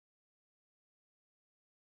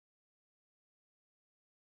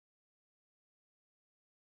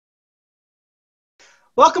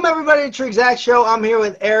Welcome everybody to Trigzact Show. I'm here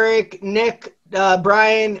with Eric, Nick,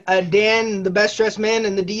 Brian, Dan, the best dressed man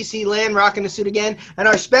in the DC land, rocking the suit again. And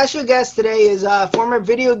our special guest today is former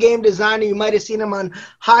video game designer. You might have seen him on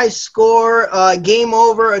High Score, Game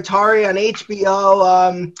Over, Atari on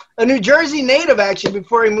HBO. A New Jersey native actually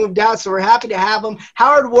before he moved out, so we're happy to have him.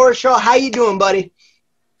 Howard Warshaw, how you doing, buddy?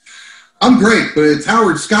 I'm great, but it's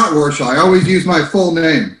Howard Scott Warshaw. I always use my full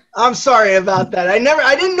name. I'm sorry about that.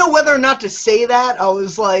 I didn't know whether or not to say that. I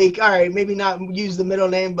was like, all right, maybe not use the middle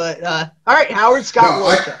name, but all right, Howard Scott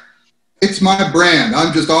Warshaw. It's my brand.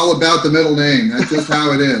 I'm just all about the middle name. That's just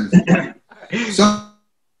how it is. Some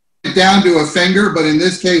down to a finger, but in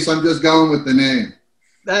this case, I'm just going with the name.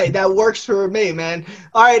 That works for me, man.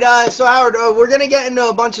 All right, so Howard, we're gonna get into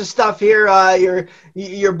a bunch of stuff here.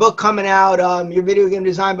 Your book coming out, your video game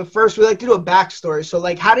design. But first, we like to do a backstory. So,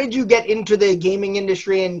 like, how did you get into the gaming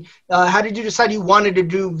industry, and how did you decide you wanted to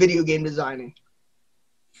do video game designing?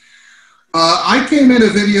 I came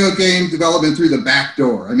into video game development through the back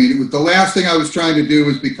door. I mean, it was the last thing I was trying to do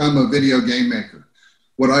was become a video game maker.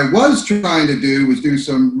 What I was trying to do was do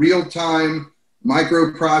some real-time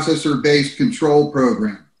microprocessor-based control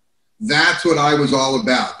program. That's what I was all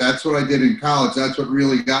about. That's what I did in college. That's what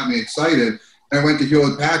really got me excited. I went to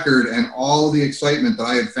Hewlett-Packard, and all the excitement that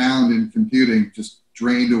I had found in computing just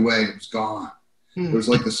drained away. It was gone. It was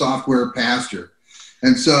like the software pasture.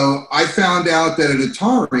 And so I found out that at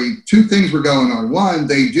Atari, two things were going on. One,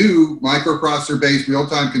 they do microprocessor-based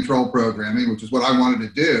real-time control programming, which is what I wanted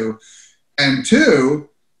to do. And two,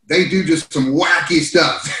 they do just some wacky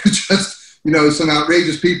stuff. Just, you know, some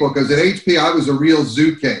outrageous people, because at HP, I was a real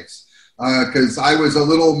zoo case, because I was a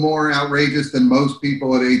little more outrageous than most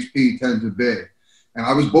people at HP tend to be. And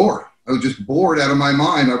I was bored. I was just bored out of my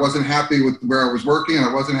mind. I wasn't happy with where I was working, and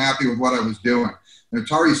I wasn't happy with what I was doing. And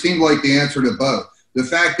Atari seemed like the answer to both. The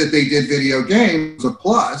fact that they did video games was a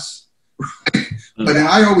plus, right? But and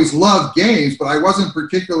I always loved games, but I wasn't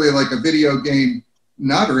particularly like a video game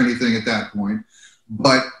nut or anything at that point.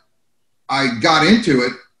 But I got into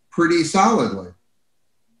it pretty solidly.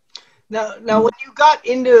 Now, when you got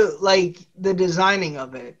into like the designing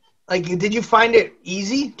of it, like, did you find it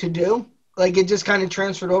easy to do? Like, it just kind of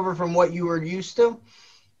transferred over from what you were used to?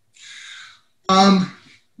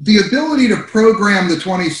 The ability to program the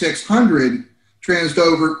 2600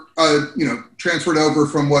 transferred over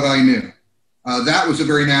from what I knew. That was a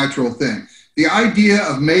very natural thing. The idea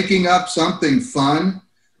of making up something fun,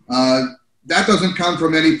 that doesn't come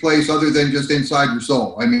from any place other than just inside your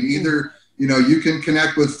soul. I mean, either, you know, you can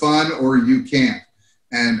connect with fun or you can't.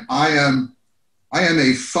 And I am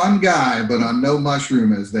a fun guy, but on no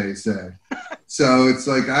mushroom, as they say. So it's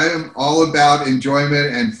like I am all about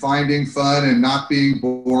enjoyment and finding fun and not being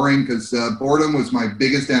boring, because boredom was my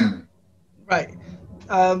biggest enemy. Right.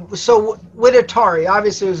 So with Atari,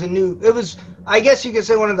 obviously it was, I guess you could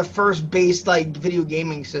say, one of the first based like video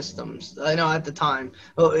gaming systems. I know at the time,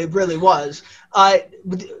 it really was.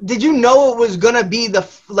 Did you know it was gonna be the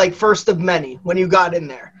first of many when you got in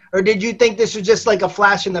there, or did you think this was just like a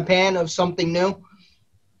flash in the pan of something new?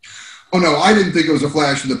 Oh no, I didn't think it was a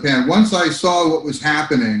flash in the pan. Once I saw what was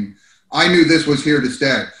happening, I knew this was here to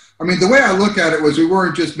stay. I mean, the way I look at it was we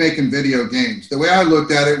weren't just making video games. The way I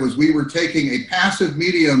looked at it was we were taking a passive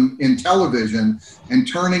medium in television and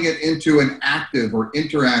turning it into an active or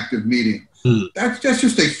interactive medium. That's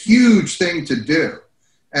just a huge thing to do.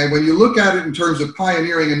 And when you look at it in terms of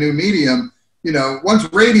pioneering a new medium, you know, once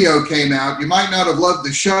radio came out, you might not have loved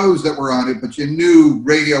the shows that were on it, but you knew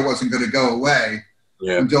radio wasn't going to go away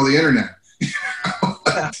until the internet.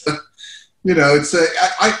 You know, it's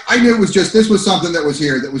I knew it was just, this was something that was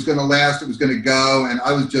here, that was going to last, it was going to go, and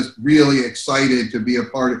I was just really excited to be a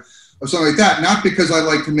part of something like that. Not because I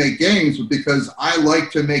like to make games, but because I like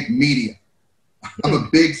to make media. I'm a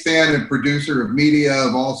big fan and producer of media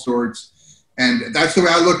of all sorts, and that's the way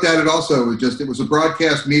I looked at it also. It was a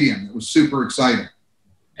broadcast medium. It was super exciting.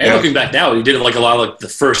 And looking back now, you did like a lot of like the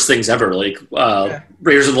first things ever. Like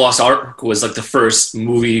Raiders of the Lost Ark was like the first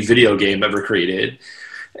movie video game ever created.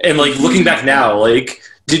 And like looking back now, like,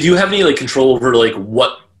 did you have any like control over like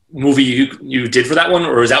what movie you did for that one,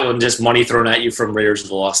 or is that one just money thrown at you from Raiders of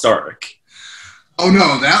the Lost Ark? Oh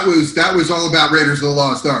no, that was all about Raiders of the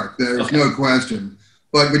Lost Ark. There's no question.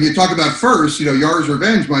 But when you talk about first, you know, Yars'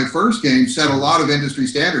 Revenge, my first game, set a lot of industry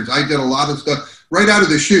standards. I did a lot of stuff right out of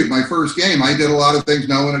the chute. My first game, I did a lot of things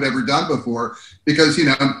no one had ever done before, because, you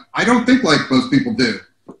know, I don't think like most people do.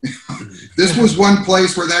 This was one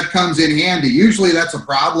place where that comes in handy. Usually that's a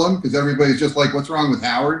problem, because everybody's just like, what's wrong with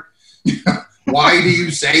Howard? Why do you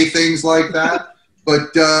say things like that?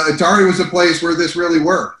 But Atari was a place where this really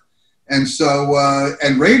worked. And so,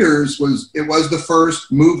 and Raiders was the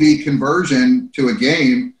first movie conversion to a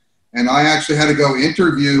game. And I actually had to go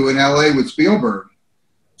interview in LA with Spielberg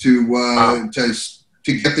to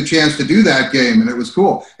get the chance to do that game. And it was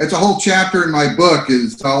cool. It's a whole chapter in my book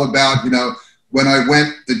is all about, when I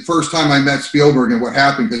went the first time I met Spielberg and what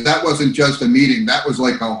happened, because that wasn't just a meeting. That was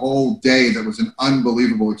like a whole day. That was an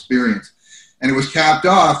unbelievable experience. And it was capped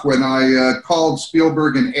off when I called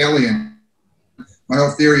Spielberg an alien. My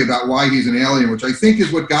whole theory about why he's an alien, which I think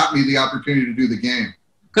is what got me the opportunity to do the game.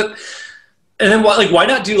 And then why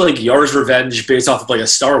not do like Yar's Revenge based off of like a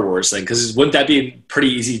Star Wars thing? Because wouldn't that be a pretty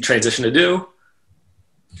easy transition to do?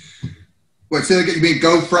 What, say that, you mean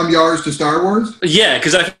go from Yars to Star Wars? Yeah,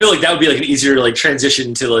 because I feel like that would be like an easier like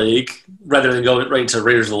transition to like rather than going right into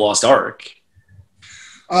Raiders of the Lost Ark.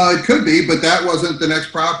 It could be, but that wasn't the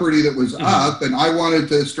next property that was up, and I wanted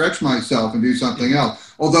to stretch myself and do something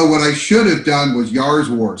else. Although what I should have done was Yars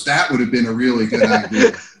Wars. That would have been a really good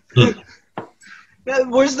idea.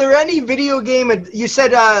 Was there any video game, you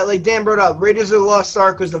said, like Dan brought up, Raiders of the Lost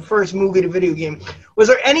Ark was the first movie to video game. Was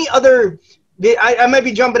there any other, I might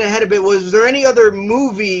be jumping ahead a bit, was there any other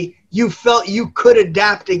movie you felt you could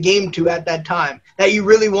adapt a game to at that time that you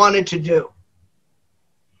really wanted to do?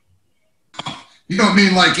 You don't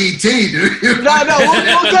mean like E.T., do you? No,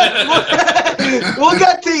 we'll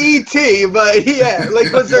get to E.T., but yeah,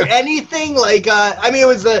 like, was there anything like, I mean, it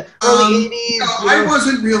was the early 80s. No,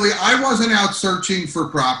 I wasn't out searching for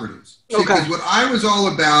properties. Okay. Because what I was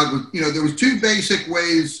all about was, there was two basic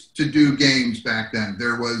ways to do games back then.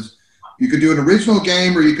 There was, you could do an original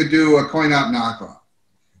game or you could do a coin-op knockoff.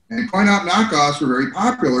 And coin-op knockoffs were very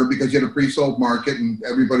popular because you had a pre-sold market and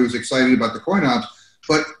everybody was excited about the coin-ops.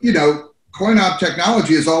 But, coin-op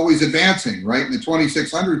technology is always advancing, right? And the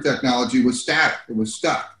 2600 technology was static. It was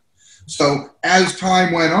stuck. So as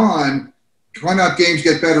time went on, coin-op games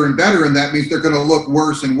get better and better, and that means they're going to look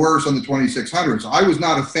worse and worse on the 2600s. I was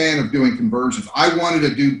not a fan of doing conversions. I wanted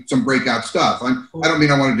to do some breakout stuff. I don't mean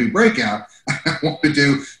I want to do breakout. I wanted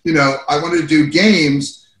to do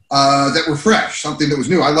games that were fresh, something that was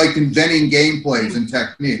new. I liked inventing gameplays and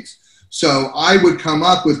techniques. So I would come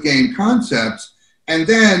up with game concepts. And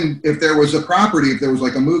then if there was a property, if there was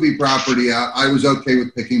like a movie property out, I was okay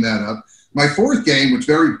with picking that up. My fourth game, which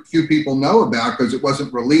very few people know about because it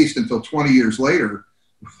wasn't released until 20 years later,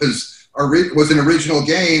 was an original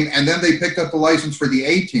game. And then they picked up the license for the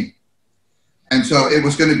A-Team. And so it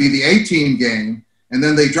was going to be the A-Team game. And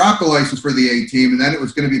then they dropped the license for the A-Team. And then it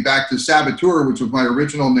was going to be back to Saboteur, which was my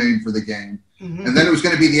original name for the game. Mm-hmm. And then it was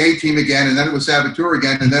going to be the A-Team again, and then it was Saboteur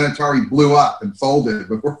again, and then Atari blew up and folded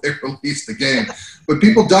before they released the game. But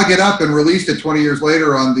people dug it up and released it 20 years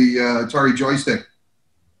later on the Atari joystick.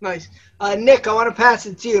 Nice. Nick, I want to pass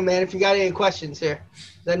it to you, man, if you got any questions here.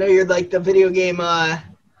 I know you're like the video game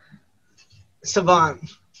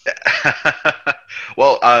savant.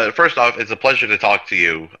 Well, first off, it's a pleasure to talk to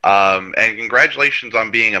you. And congratulations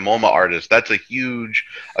on being a MoMA artist. That's a huge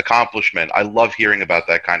accomplishment. I love hearing about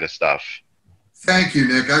that kind of stuff. Thank you,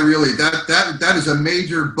 Nick. That is a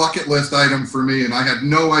major bucket list item for me, and I had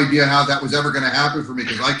no idea how that was ever going to happen for me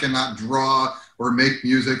because I cannot draw or make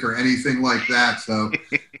music or anything like that. So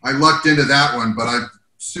I lucked into that one, but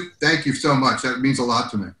thank you so much. That means a lot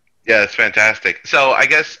to me. Yeah, it's fantastic. So I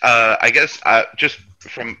guess just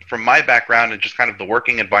from my background and just kind of the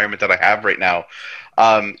working environment that I have right now,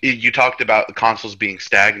 you talked about the consoles being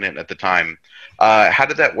stagnant at the time. How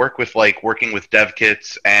did that work with like working with dev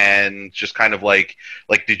kits and just kind of like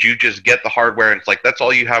did you just get the hardware and it's like that's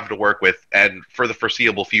all you have to work with and for the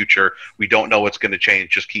foreseeable future we don't know what's going to change,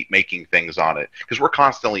 just keep making things on it because we're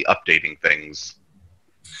constantly updating things?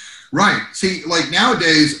 Right. See, like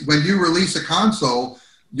nowadays when you release a console,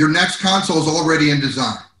 your next console is already in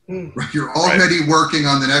design. Right? You're already working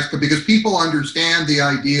on the next because people understand the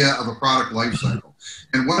idea of a product life cycle.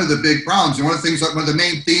 And one of the big problems and one of the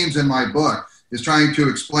main themes in my book is trying to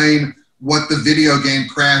explain what the video game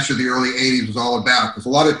crash of the early 80s was all about. Because a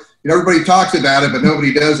lot of, everybody talks about it, but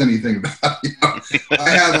nobody does anything about it. I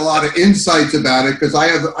have a lot of insights about it because I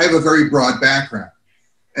have a very broad background.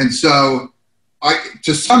 And so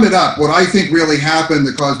to sum it up, what I think really happened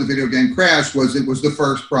that caused the video game crash was it was the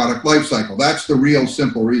first product life cycle. That's the real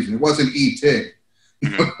simple reason. It wasn't E.T.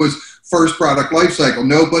 It was first product life cycle.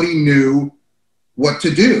 Nobody knew what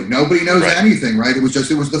to do. Nobody knows anything, right? It was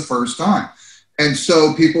the first time. And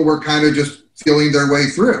so people were kind of just feeling their way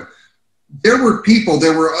through. There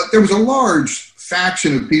was a large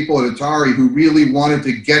faction of people at Atari who really wanted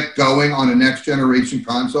to get going on a next generation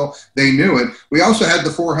console. They knew it. We also had the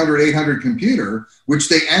 400, 800 computer, which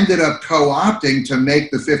they ended up co-opting to make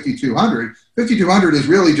the 5200. 5200 is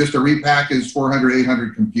really just a repackaged 400,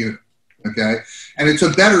 800 computer. okay? And it's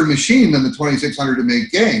a better machine than the 2600 to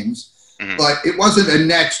make games, but it wasn't a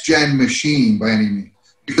next-gen machine by any means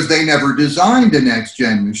because they never designed a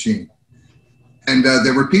next-gen machine. And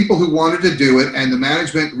there were people who wanted to do it, and the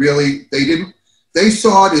management really, they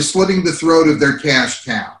saw it as slitting the throat of their cash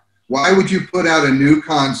cow. Why would you put out a new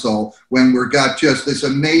console when we've got just this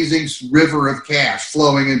amazing river of cash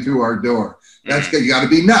flowing into our door? You got to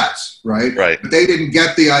be nuts, right? Right. But they didn't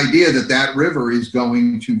get the idea that that river is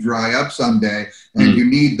going to dry up someday, and you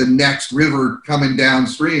need the next river coming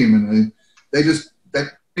downstream, and they didn't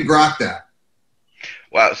grok that.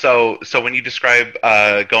 Wow. So when you describe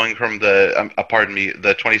going from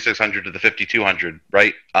the 2600 to the 5200,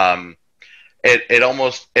 right? It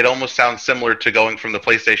almost sounds similar to going from the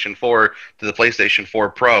PlayStation 4 to the PlayStation 4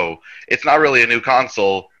 Pro. It's not really a new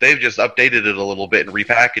console. They've just updated it a little bit and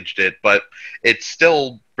repackaged it, but it's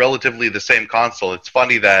still relatively the same console. It's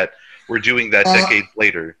funny that we're doing that decades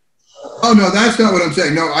later. Oh, no, that's not what I'm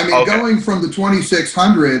saying. No, I mean, going from the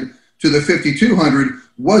 2600 to the 5200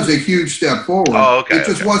 was a huge step forward. Oh, okay. It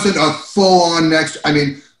just wasn't a full-on next. I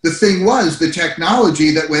mean, the thing was the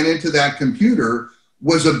technology that went into that computer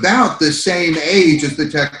was about the same age as the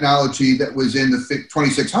technology that was in the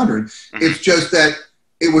 2600. It's just that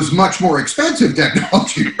it was much more expensive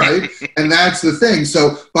technology, right? And that's the thing.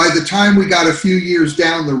 So by the time we got a few years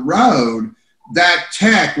down the road, that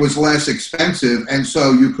tech was less expensive, and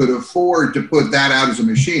so you could afford to put that out as a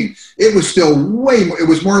machine. It was still way more. It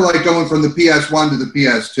was more like going from the PS1 to the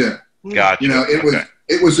PS2. Gotcha. You know,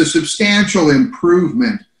 it was a substantial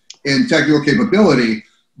improvement in technical capability,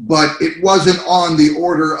 but it wasn't on the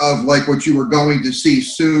order of like what you were going to see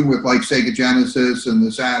soon with like Sega Genesis and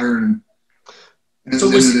the Saturn and the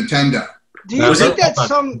Nintendo. Do you think that's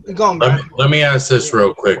Let me ask this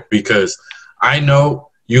real quick, because I know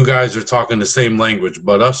you guys are talking the same language,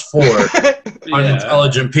 but us four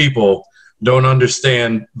unintelligent people don't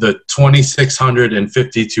understand the 2600 and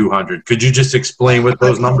 5200. Could you just explain what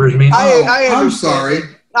those numbers mean? I'm sorry.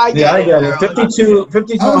 I get it. 52.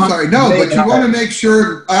 I'm sorry. No, but you want to make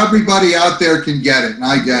sure everybody out there can get it, and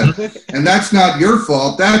I get it. And that's not your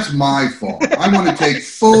fault. That's my fault. I want to take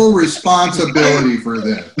full responsibility for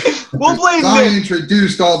this. We'll blame I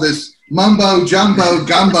introduced all this mumbo jumbo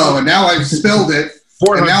gumbo, and now I've spilled it.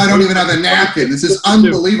 And now I don't even have a napkin. This is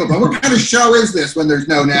unbelievable. What kind of show is this when there's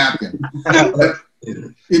no napkin?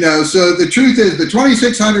 You know, so the truth is the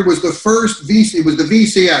 2600 was the first it was the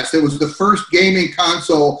VCS. It was the first gaming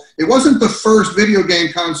console. It wasn't the first video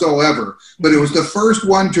game console ever, but it was the first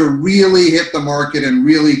one to really hit the market and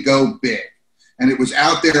really go big. And it was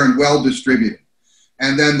out there and well distributed.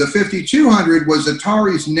 And then the 5200 was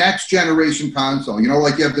Atari's next generation console. You know,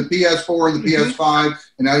 like you have the PS4 and the PS5,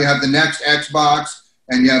 and now you have the next Xbox,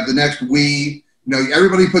 and you have the next Wii. You know,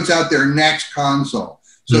 everybody puts out their next console.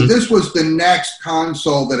 So this was the next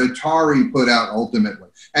console that Atari put out ultimately.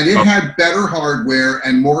 And it had better hardware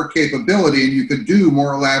and more capability, and you could do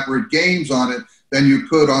more elaborate games on it than you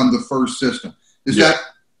could on the first system. Is that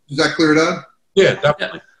cleared up? Yeah,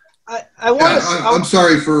 definitely. I'm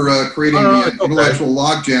sorry for creating the intellectual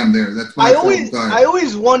logjam there. That's my fault. I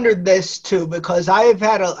always wondered this too, because I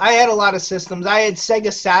had a lot of systems. I had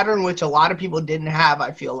Sega Saturn, which a lot of people didn't have.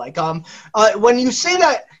 I feel like when you say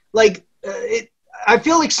that, like I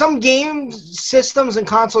feel like some game systems and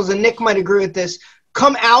consoles, and Nick might agree with this,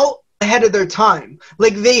 come out ahead of their time.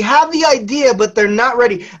 Like they have the idea, but they're not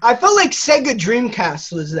ready. I felt like Sega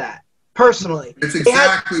Dreamcast was that. Personally, it's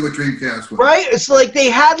exactly what Dreamcast was. Right? It's like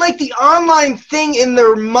they had like the online thing in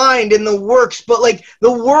their mind, in the works, but like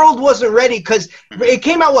the world wasn't ready because it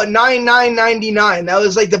came out, $99.99. That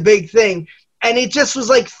was like the big thing. And it just was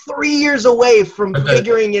like 3 years away from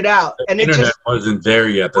figuring it out. And the internet wasn't there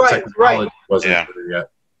yet. The technology wasn't there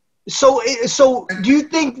yet. So do you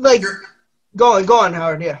think like, go on,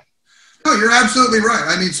 Howard, yeah. No, you're absolutely right.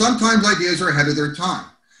 I mean, sometimes ideas are ahead of their time.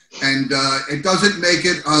 And it doesn't make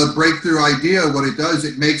it a breakthrough idea. What it does,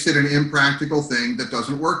 it makes it an impractical thing that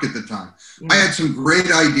doesn't work at the time. I had some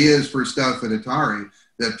great ideas for stuff at Atari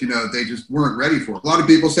that, you know, they just weren't ready for. A lot of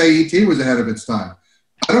people say E.T. was ahead of its time.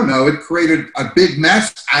 I don't know. It created a big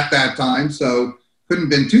mess at that time, so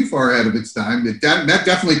couldn't have been too far ahead of its time. That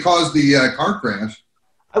definitely caused the car crash.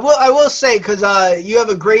 I will say, because you have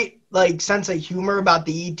a great sense of humor about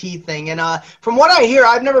the E.T. thing, and from what I hear,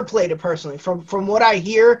 I've never played it personally. From what I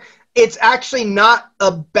hear, it's actually not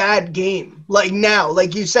a bad game. Like now,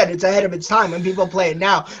 like you said, it's ahead of its time, and people play it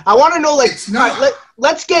now. I want to know,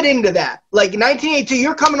 let's get into that. Like 1982,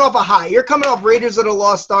 you're coming off a high. You're coming off Raiders of the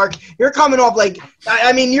Lost Ark. You're coming off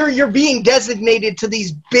I mean, you're being designated to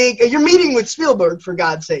these big. You're meeting with Spielberg, for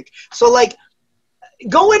God's sake. So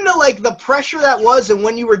go into like the pressure that was, and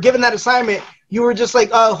when you were given that assignment, you were just like,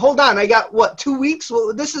 hold on, I got what, 2 weeks?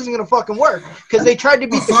 Well, this isn't gonna fucking work because they tried to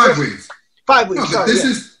beat the 5 weeks. 5 weeks. No, but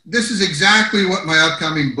sorry, this is exactly what my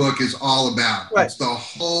upcoming book is all about. Right. It's the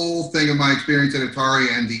whole thing of my experience at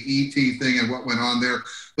Atari and the ET thing and what went on there.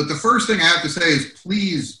 But the first thing I have to say is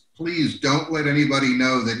please don't let anybody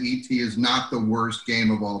know that ET is not the worst game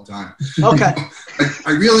of all time. Okay.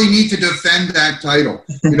 I really need to defend that title,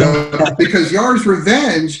 because Yar's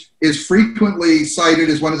Revenge is frequently cited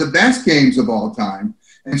as one of the best games of all time.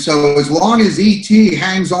 And so as long as ET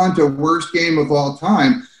hangs on to worst game of all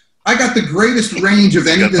time, I got the greatest range of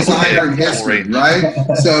any designer in history, right?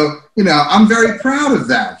 So, I'm very proud of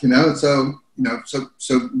that, so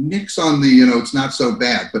Nick's on the, it's not so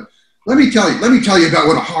bad, but let me tell you about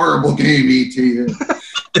what a horrible game E.T. is.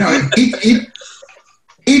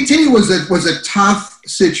 E.T. was a tough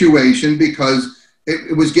situation because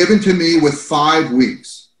it was given to me with 5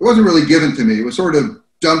 weeks. It wasn't really given to me. It was sort of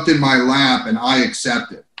dumped in my lap and I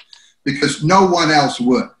accepted because no one else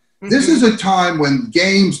would. This is a time when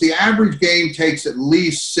the average game takes at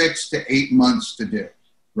least 6 to 8 months to do,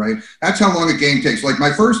 right? That's how long a game takes. Like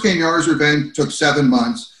my first game, Yar's Revenge, took 7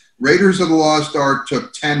 months. Raiders of the Lost Ark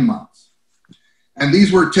took 10 months. And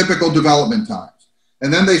these were typical development times.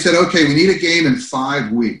 And then they said, okay, we need a game in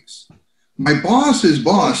 5 weeks. My boss's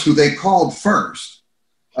boss, who they called first,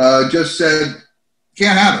 just said,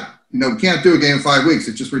 can't have it. We can't do a game in 5 weeks.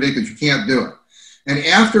 It's just ridiculous. You can't do it. And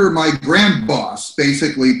after my grand boss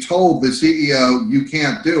basically told the CEO, you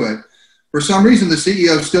can't do it, for some reason the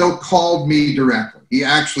CEO still called me directly. He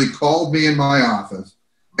actually called me in my office.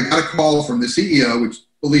 I got a call from the CEO, which,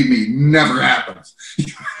 believe me, never happens.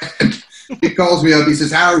 He calls me up. He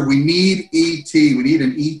says, Howard, we need E.T. We need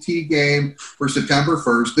an E.T. game for September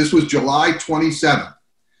 1st. This was July 27th.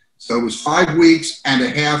 So it was 5 weeks and a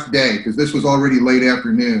half day because this was already late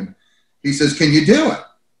afternoon. He says, can you do it?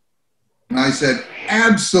 And I said,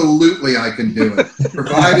 absolutely I can do it,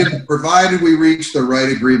 provided we reach the right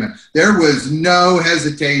agreement. There was no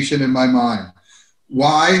hesitation in my mind.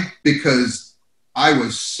 Why? Because I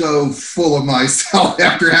was so full of myself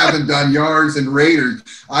after having done Yards and Raiders.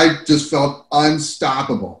 I just felt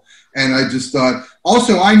unstoppable. And I just thought,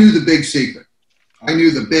 also I knew the big secret. I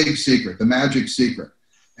knew the big secret, the magic secret.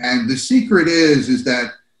 And the secret is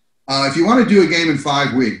that if you want to do a game in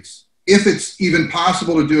 5 weeks, if it's even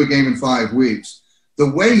possible to do a game in 5 weeks, the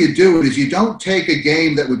way you do it is you don't take a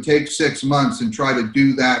game that would take 6 months and try to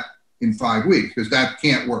do that in 5 weeks because that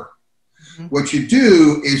can't work. Mm-hmm. What you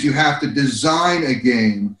do is you have to design a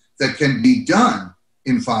game that can be done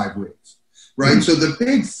in 5 weeks, right? Mm-hmm. So the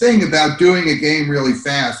big thing about doing a game really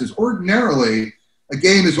fast is ordinarily a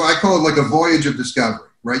game is what I call it like a voyage of discovery.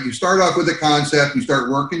 Right? You start off with a concept, you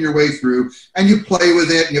start working your way through, and you play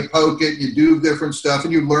with it, and you poke it, and you do different stuff,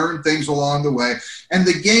 and you learn things along the way. And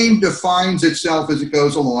the game defines itself as it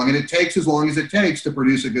goes along, and it takes as long as it takes to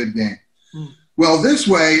produce a good game. Well, this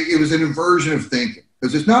way, it was an inversion of thinking,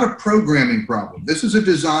 because it's not a programming problem. This is a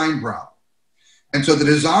design problem. And so the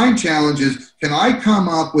design challenge is, can I come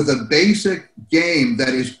up with a basic game that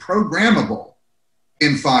is programmable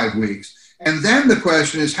in 5 weeks? And then the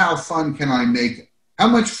question is, how fun can I make it? How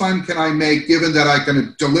much fun can I make given that I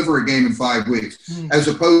can deliver a game in 5 weeks, as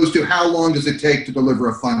opposed to how long does it take to deliver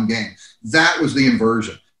a fun game? That was the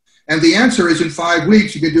inversion. And the answer is in 5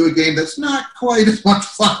 weeks, you can do a game that's not quite as much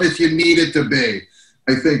fun as you need it to be,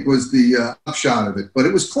 I think was the upshot of it. But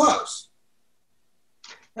it was close.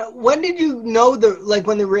 Now, when did you know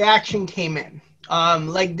when the reaction came in?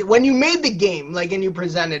 When you made the game, and you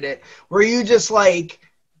presented it, were you just like,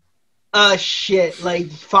 shit,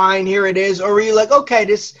 fine, here it is? Or were you like, okay,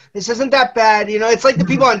 this isn't that bad, it's like the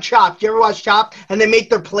people on Chopped. You ever watch Chopped? And they make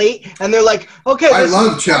their plate and they're like, okay, I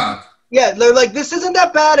love Chopped. Yeah, they're like, this isn't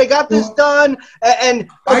that bad, I got this done, and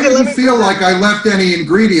okay, I didn't feel like I left any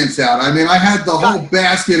ingredients out. I mean, I had the whole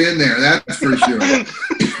basket in there, that's for sure.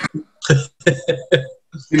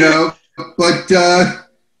 But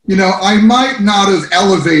I might not have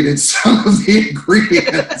elevated some of the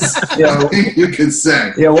ingredients. I think you could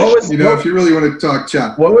say. Yeah. What was? If you really want to talk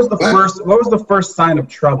Chop. What was the first sign of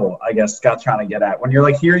trouble? I guess Scott's trying to get at when you're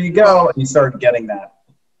like, here you go, and you start getting that.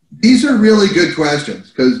 These are really good questions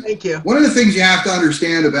because thank you. One of the things you have to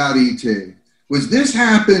understand about ET was this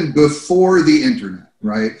happened before the internet,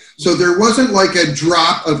 right? So there wasn't like a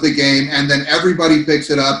drop of the game and then everybody picks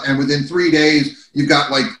it up, and within 3 days you've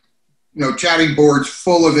got chatting boards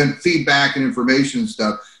full of feedback and information and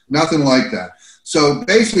stuff. Nothing like that. So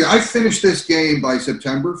basically, I finished this game by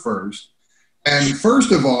September 1st. And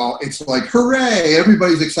first of all, it's like, hooray,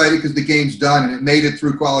 everybody's excited because the game's done and it made it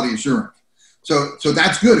through quality assurance. So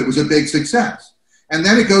that's good. It was a big success. And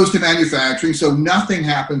then it goes to manufacturing, so nothing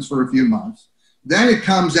happens for a few months. Then it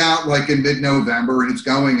comes out like in mid-November, and it's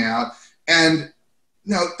going out. And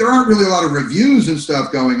there aren't really a lot of reviews and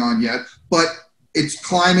stuff going on yet, but it's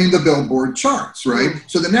climbing the Billboard charts, right?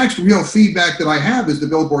 So the next real feedback that I have is the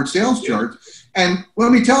Billboard sales charts. And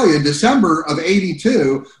let me tell you, in December of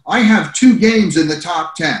 '82, I have 2 games in the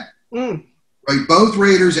top 10. Right? Both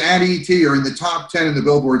Raiders and E.T. are in the top 10 in the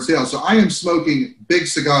Billboard sales. So I am smoking big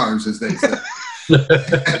cigars, as they say.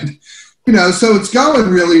 And, so it's going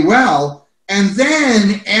really well. And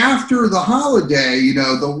then after the holiday,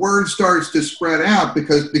 the word starts to spread out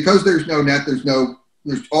because there's no net, there's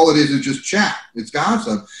all it is just chat. It's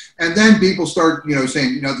gossip. And then people start,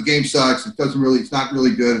 saying, the game sucks. It's not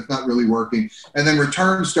really good. It's not really working. And then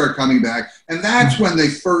returns start coming back. And that's when they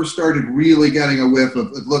first started really getting a whiff of,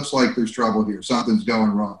 it looks like there's trouble here. Something's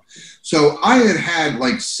going wrong. So I had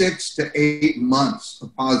like 6 to 8 months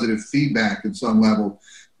of positive feedback at some level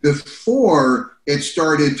before it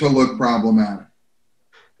started to look problematic.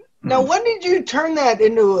 Now, when did you turn that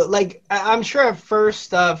into, I'm sure at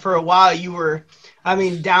first for a while you were,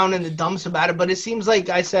 down in the dumps about it, but it seems like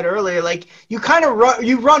I said earlier, you kind of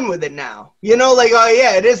run with it now, oh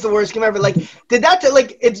yeah, it is the worst game ever. Did that,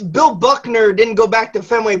 it's Bill Buckner didn't go back to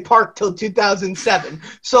Fenway Park till 2007.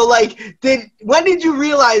 So when did you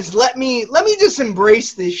realize, let me just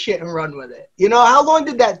embrace this shit and run with it? How long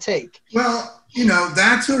did that take? Well,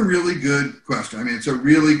 that's a really good question. It's a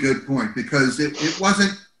really good point because it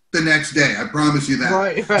wasn't the next day. I promise you that.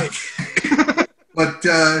 Right. But,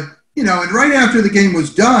 and right after the game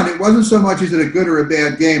was done, it wasn't so much is it a good or a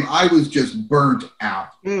bad game. I was just burnt out.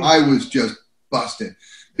 I was just busted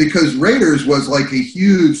because Raiders was like a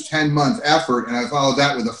huge 10-month effort, and I followed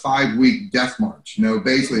that with a 5-week death march.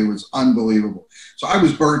 Basically it was unbelievable. So I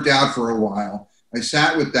was burnt out for a while. I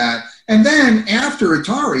sat with that. And then after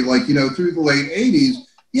Atari, through the late 80s,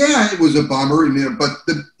 yeah, it was a bummer, but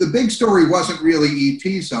the big story wasn't really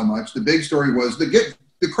E.T. so much. The big story was the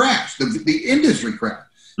crash, the industry crash.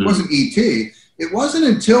 It wasn't E.T. It wasn't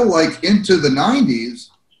until into the 90s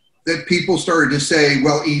that people started to say,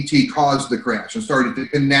 well, E.T. caused the crash and started to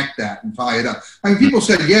connect that and tie it up. People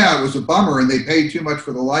said, yeah, it was a bummer and they paid too much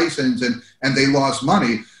for the license and they lost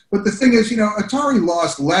money. But the thing is, Atari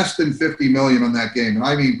lost less than $50 million on that game.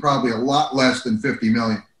 And probably a lot less than $50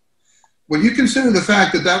 million. When you consider the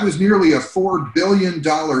fact that that was nearly a $4 billion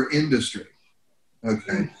industry,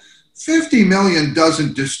 okay, $50 million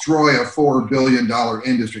doesn't destroy a $4 billion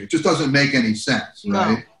industry. It just doesn't make any sense,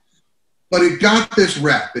 right? No. But it got this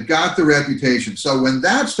rep. It got the reputation. So when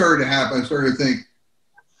that started to happen, I started to think,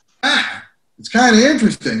 it's kind of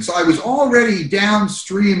interesting. So I was already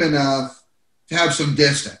downstream enough to have some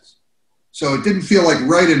distance. So it didn't feel like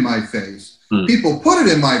right in my face. People put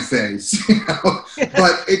it in my face,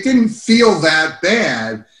 but it didn't feel that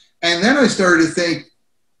bad. And then I started to think,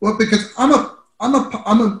 well, because I'm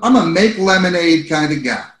a make lemonade kind of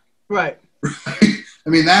guy. Right.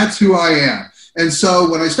 That's who I am. And so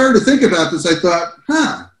when I started to think about this, I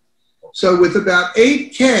thought, So with about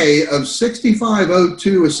 8K of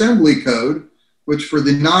 6502 assembly code, which for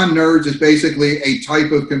the non-nerds is basically a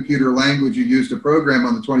type of computer language you use to program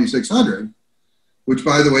on the 2600, which,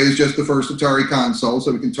 by the way, is just the first Atari console,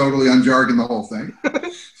 so we can totally unjargon the whole thing.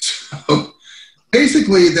 So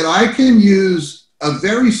basically that I can use a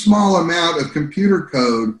very small amount of computer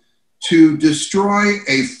code to destroy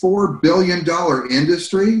a $4 billion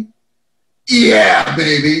industry. Yeah,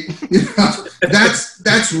 baby.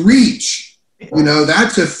 That's reach.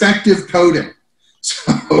 That's effective coding.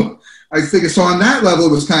 So I think so on that level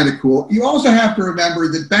it was kind of cool. You also have to remember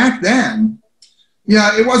that back then,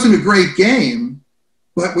 it wasn't a great game.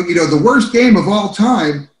 But, the worst game of all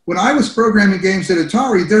time, when I was programming games at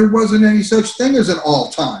Atari, there wasn't any such thing as an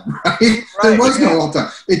all-time, right? There was no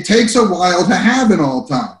all-time. It takes a while to have an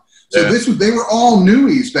all-time. So they were all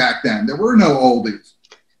newies back then. There were no oldies,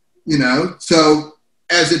 So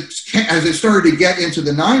as it started to get into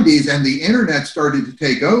the 90s and the internet started to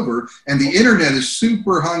take over, and the internet is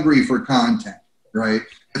super hungry for content, right?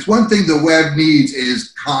 It's one thing the web needs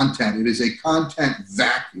is content. It is a content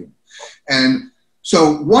vacuum. And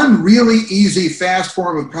so one really easy, fast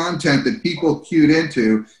form of content that people queued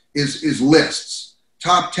into is lists.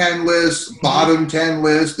 Top 10 lists, bottom 10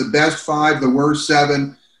 lists, the best 5, the worst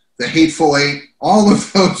 7, the hateful 8, all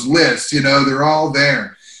of those lists, they're all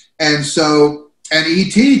there. And so, and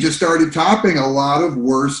E.T. just started topping a lot of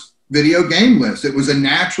worst video game lists. It was a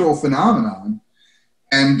natural phenomenon.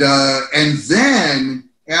 And then,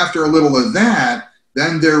 after a little of that,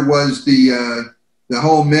 then there was the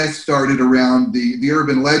whole myth started around the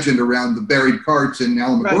urban legend around the buried carts in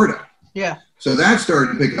Alamogordo. Right. Yeah. So that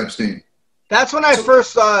started to pick up steam. That's when I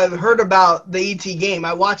first heard about the E.T. game.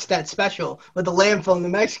 I watched that special with the landfill in New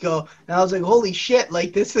Mexico, and I was like, "Holy shit!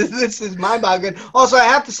 Like this is mind-boggling." Also, I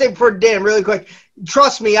have to say for Dan, really quick,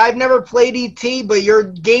 trust me, I've never played E.T., but your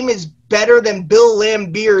game is better than Bill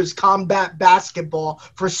Lambier's Combat Basketball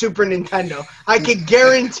for Super Nintendo. I can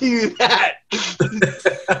guarantee you that.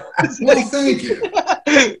 Well, thank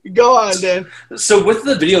you. Go on, Dan. So with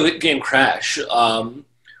the video game Crash,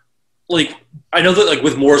 like I know that like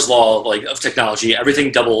with Moore's law like of technology,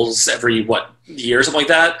 everything doubles every year or something like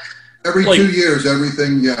that. Every like, 2 years,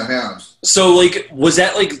 everything has. So like, was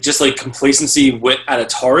that like just like complacency at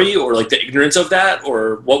Atari, or like the ignorance of that,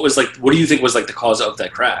 or what was like? What do you think was like the cause of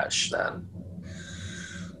that crash then?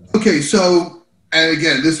 Okay, so and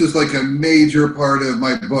again, this is like a major part of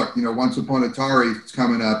my book. You know, Once Upon Atari, it's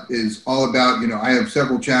coming up, is all about. You know, I have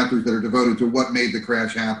several chapters that are devoted to what made the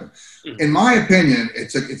crash happen. In my opinion,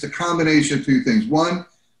 it's a combination of two things. One,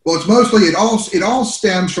 well, it's mostly it all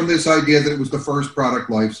stems from this idea that it was the first product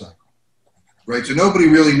life cycle, right? So nobody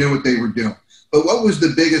really knew what they were doing. But what was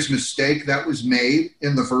the biggest mistake that was made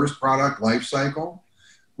in the first product life cycle?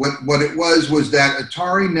 What it was that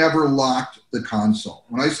Atari never locked the console.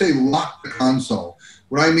 When I say lock the console,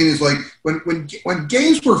 what I mean is like when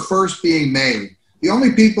games were first being made, the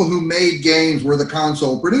only people who made games were the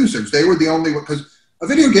console producers. They were the only one, because a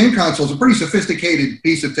video game console is a pretty sophisticated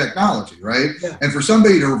piece of technology, right? Yeah. And for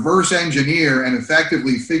somebody to reverse engineer and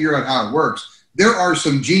effectively figure out how it works, there are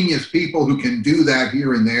some genius people who can do that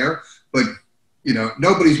here and there, but you know,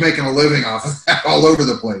 nobody's making a living off of that all over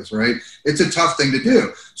the place, right? It's a tough thing to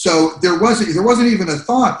do. So there wasn't even a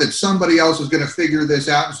thought that somebody else was going to figure this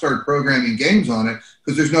out and start programming games on it,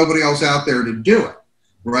 because there's nobody else out there to do it,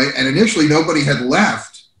 right? And initially nobody had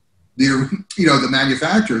left the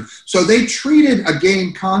manufacturer. So they treated a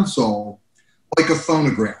game console like a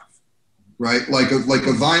phonograph, right? Like a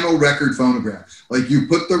vinyl record phonograph. Like you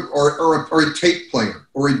put or a tape player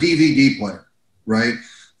or a DVD player, right?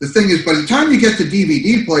 The thing is, by the time you get to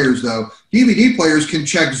DVD players, though, DVD players can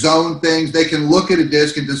check zone things. They can look at a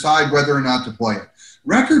disc and decide whether or not to play it.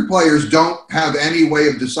 Record players don't have any way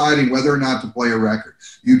of deciding whether or not to play a record.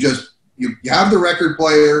 You have the record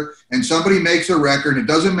player, and somebody makes a record. It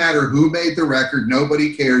doesn't matter who made the record.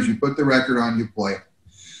 Nobody cares. You put the record on, you play it.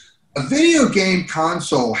 A video game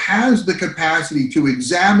console has the capacity to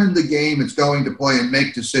examine the game it's going to play and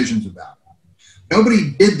make decisions about it. Nobody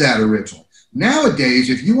did that originally. Nowadays,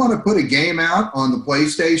 if you want to put a game out on the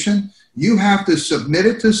PlayStation, you have to submit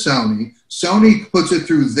it to Sony. Sony puts it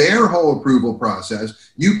through their whole approval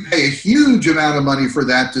process. You pay a huge amount of money for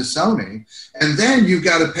that to Sony. And then you've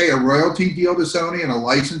got to pay a royalty deal to Sony and a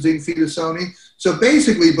licensing fee to Sony. So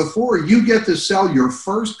basically, before you get to sell your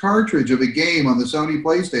first cartridge of a game on the Sony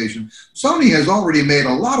PlayStation, Sony has already made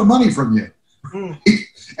a lot of money from you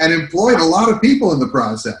and employed a lot of people in the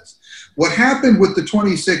process. What happened with the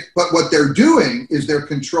 26, but what they're doing is they're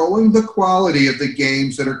controlling the quality of the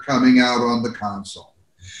games that are coming out on the console.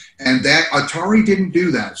 And that Atari didn't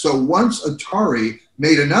do that. So once Atari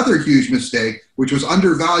made another huge mistake, which was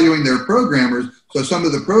undervaluing their programmers, so some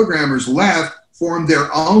of the programmers left, formed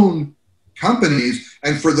their own companies,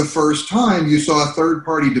 and for the first time you saw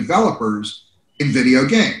third-party developers in video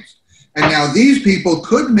games. And now these people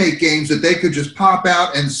could make games that they could just pop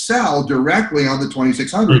out and sell directly on the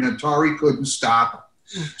 2600, and Atari couldn't stop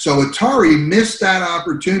them. So Atari missed that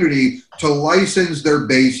opportunity to license their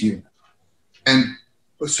base unit. And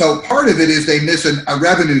so part of it is they miss a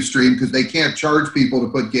revenue stream because they can't charge people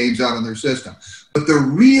to put games out on their system. But the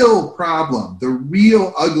real problem, the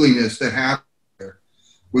real ugliness that happened there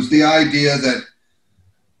was the idea that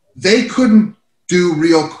they couldn't do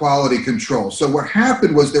real quality control. So what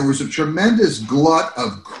happened was there was a tremendous glut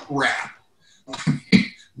of crap.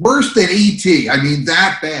 Worse than E.T. I mean,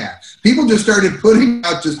 that bad. People just started putting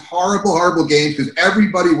out just horrible, horrible games because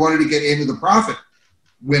everybody wanted to get into the profit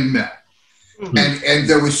windmill. Mm-hmm. And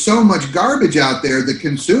there was so much garbage out there that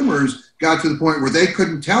consumers got to the point where they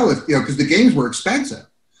couldn't tell if, because the games were expensive.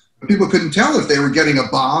 People couldn't tell if they were getting a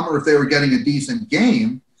bomb or if they were getting a decent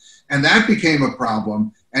game. And that became a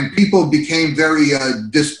problem. And people became very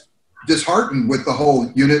disheartened with the whole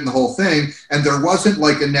unit and the whole thing. And there wasn't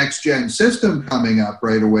like a next-gen system coming up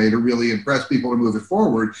right away to really impress people to move it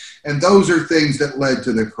forward. And those are things that led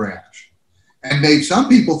to the crash and made some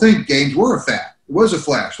people think games were a fad. It was a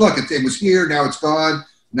flash. Look, it was here. Now it's gone.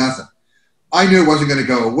 Nothing. I knew it wasn't going to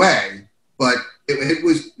go away, but it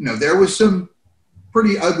was, there was some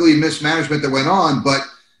pretty ugly mismanagement that went on, but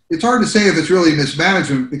it's hard to say if it's really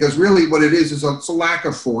mismanagement because really what it is it's a lack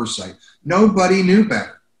of foresight. Nobody knew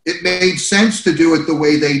better. It made sense to do it the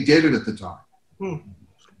way they did it at the time.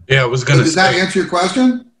 Yeah, I was going to Does that answer your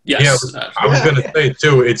question? Yes. Yeah, I was going to say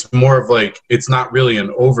too, it's more of like, it's not really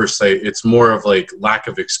an oversight. It's more of like lack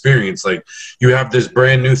of experience. Like you have this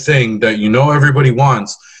brand new thing that you know everybody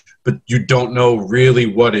wants, but you don't know really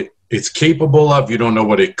what it's capable of. You don't know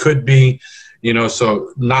what it could be, you know,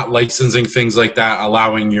 so not licensing things like that,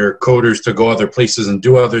 allowing your coders to go other places and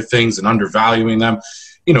do other things and undervaluing them.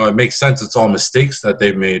 You know, it makes sense. It's all mistakes that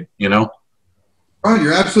they've made, you know? Right,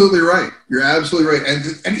 you're absolutely right. You're absolutely right.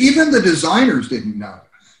 And even the designers didn't know.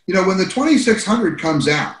 You know, when the 2600 comes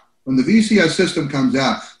out, when the VCS system comes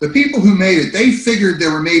out, the people who made it, they figured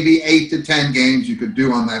there were maybe 8 to 10 games you could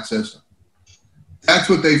do on that system. That's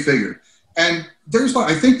what they figured. And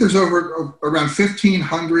I think there's around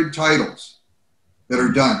 1,500 titles that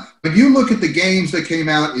are done. When you look at the games that came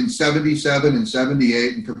out in 77 and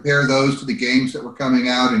 78 and compare those to the games that were coming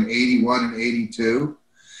out in 81 and 82,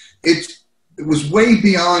 it was way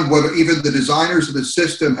beyond what even the designers of the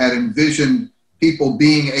system had envisioned people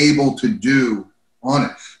being able to do on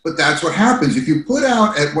it. But that's what happens. If you put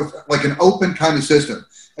out like an open kind of system,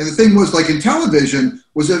 and the thing was, like in television,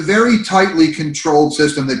 was a very tightly controlled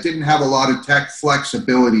system that didn't have a lot of tech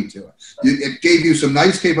flexibility to it. It gave you some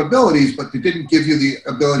nice capabilities, but it didn't give you the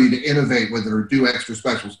ability to innovate with it or do extra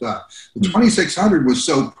special stuff. The 2600 was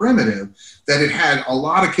so primitive that it had a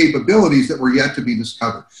lot of capabilities that were yet to be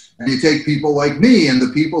discovered. And you take people like me and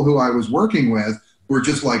the people who I was working with who were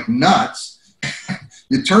just like nuts.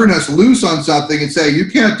 You turn us loose on something and say, you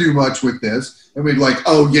can't do much with this. And we'd like,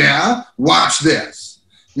 oh yeah, watch this.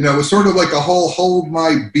 You know, it was sort of like a whole hold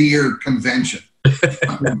my beer convention.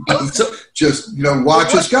 Just, you know,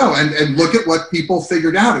 watch us go and look at what people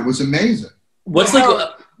figured out. It was amazing. What's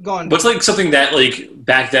like something that like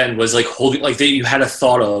back then was like holding, like that you had a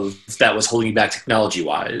thought of that was holding you back technology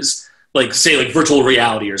wise? Like say like virtual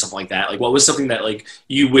reality or something like that. Like what was something that like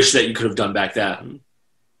you wish that you could have done back then?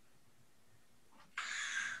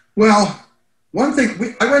 Well, one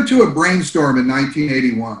thing, I went to a brainstorm in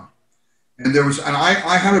 1981. And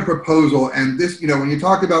I had a proposal, and this, you know, when you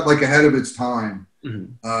talk about like ahead of its time,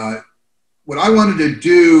 what I wanted to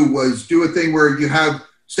do was do a thing where you have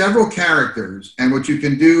several characters, and what you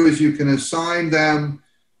can do is you can assign them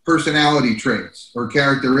personality traits or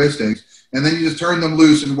characteristics, and then you just turn them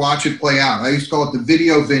loose and watch it play out. I used to call it the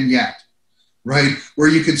video vignette, right? Where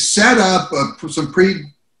you could set up some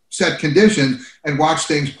preset conditions and watch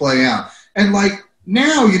things play out. And like,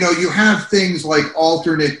 now, you know, you have things like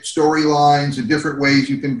alternate storylines and different ways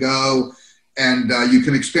you can go, and you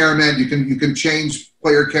can experiment. You can change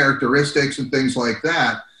player characteristics and things like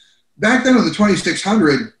that. Back then on the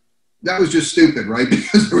 2600, that was just stupid, right?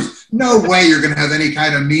 Because there was no way you're going to have any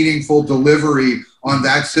kind of meaningful delivery on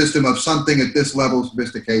that system of something at this level of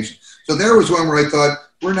sophistication. So there was one where I thought,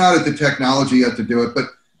 we're not at the technology yet to do it, but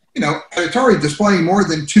you know, at Atari, displaying more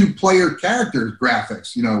than 2-player character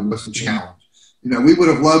graphics, you know, was a challenge. You know, we would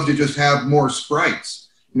have loved to just have more sprites.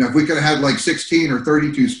 You know, if we could have had like 16 or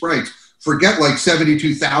 32 sprites, forget like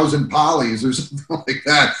 72,000 polys or something like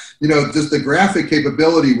that. You know, just the graphic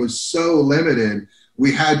capability was so limited,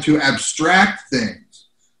 we had to abstract things,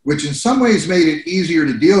 which in some ways made it easier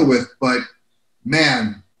to deal with. But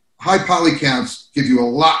man, high poly counts give you a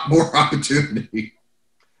lot more opportunity.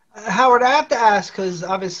 Howard, I have to ask, because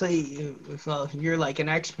obviously you're like an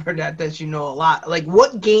expert at this, you know a lot. Like,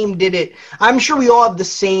 what game did it? I'm sure we all have the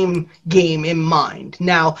same game in mind.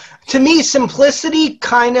 Now, to me, simplicity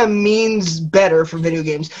kind of means better for video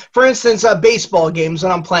games. For instance, baseball games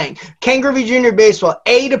when I'm playing. Ken Griffey Jr. Baseball,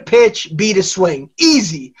 A to pitch, B to swing.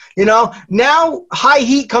 Easy, you know? Now, high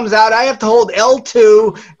heat comes out. I have to hold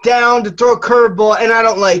L2 down to throw a curveball, and I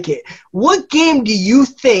don't like it. What game do you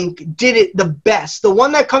think did it the best? The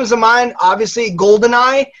one that comes to mind, obviously,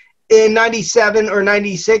 GoldenEye in 97 or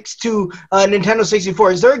 96 to Nintendo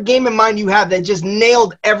 64. Is there a game in mind you have that just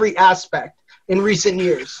nailed every aspect in recent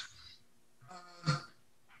years?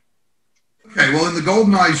 Okay, well, in the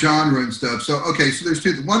GoldenEye genre and stuff, so there's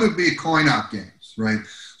two. One would be coin-op games, right?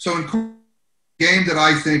 So in game that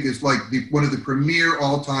I think is like one of the premier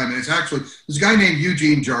all-time, and it's actually, there's a guy named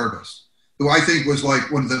Eugene Jarvis, who I think was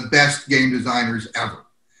like one of the best game designers ever.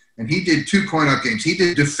 And he did 2 coin-op games. He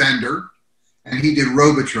did Defender, and he did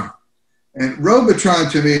Robotron. And Robotron,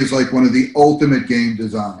 to me, is like one of the ultimate game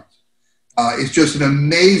designs. It's just an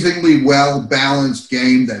amazingly well-balanced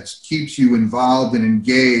game that keeps you involved and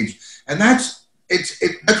engaged. And that's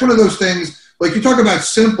one of those things, like you talk about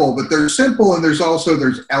simple, but there's simple and there's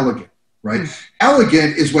elegant, right?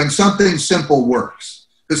 Elegant is when something simple works.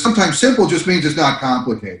 Because sometimes simple just means it's not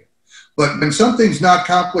complicated. But when something's not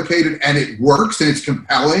complicated and it works and it's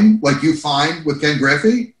compelling, like you find with Ken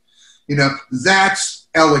Griffey, you know, that's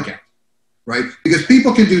elegant, right? Because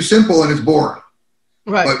people can do simple and it's boring.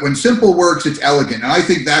 Right. But when simple works, it's elegant. And I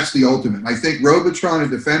think that's the ultimate. And I think Robotron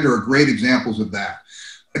and Defender are great examples of that.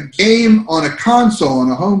 A game on a console,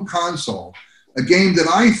 on a home console, a game that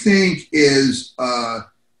I think is,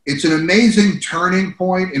 it's an amazing turning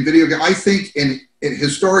point in video game. I think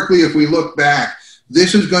historically, if we look back,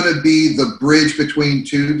 this is going to be the bridge between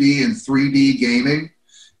 2D and 3D gaming,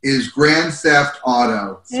 is Grand Theft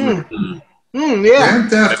Auto 3. Grand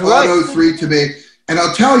Theft Auto 3 to me. And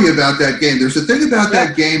I'll tell you about that game. There's a thing about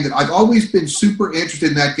that game that I've always been super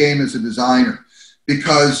interested in that game as a designer,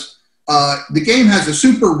 because the game has a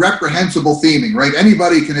super reprehensible theming, right?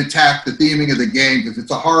 Anybody can attack the theming of the game because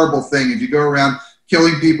it's a horrible thing. If you go around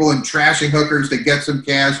killing people and trashing hookers to get some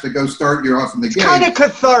cash to go start you off in the game. It's kind of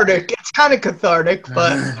cathartic. It's kind of cathartic,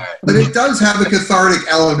 but it does have a cathartic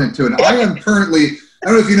element to it. I am currently, I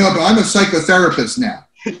don't know if you know, but I'm a psychotherapist now.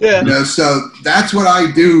 Yeah. You know, so that's what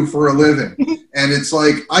I do for a living. And it's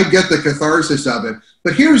like, I get the catharsis of it.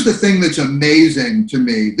 But here's the thing that's amazing to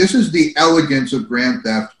me. This is the elegance of Grand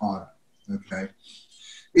Theft Auto, okay?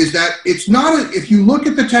 Is that it's not, if you look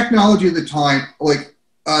at the technology of the time, like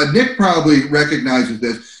Nick probably recognizes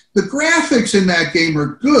this, the graphics in that game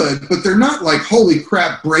are good, but they're not like, holy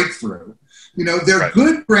crap, breakthrough. You know, they're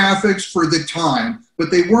good graphics for the time,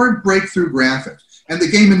 but they weren't breakthrough graphics. And the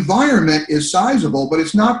game environment is sizable, but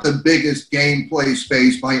it's not the biggest gameplay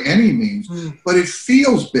space by any means, but it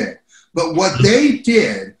feels big. But what they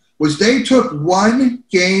did was they took one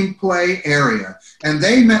gameplay area, and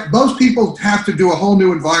most people have to do a whole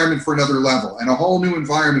new environment for another level, and a whole new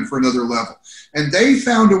environment for another level. And they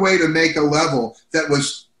found a way to make a level that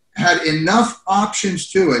had enough options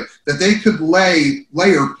to it that they could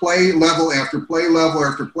layer play level after play level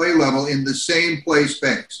after play level in the same play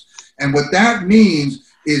space. And what that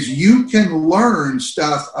means is you can learn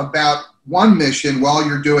stuff about one mission while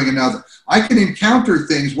you're doing another. I can encounter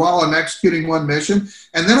things while I'm executing one mission,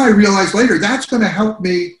 and then I realize later that's going to help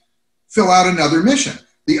me fill out another mission.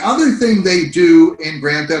 The other thing they do in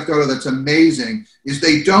Grand Theft Auto that's amazing is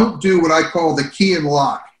they don't do what I call the key and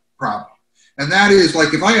lock problem. And that is,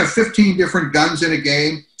 like, if I have 15 different guns in a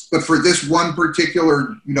game, but for this one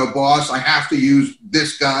particular, boss, I have to use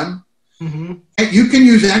this gun. Mm-hmm. And you can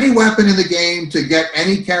use any weapon in the game to get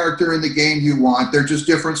any character in the game you want. They're just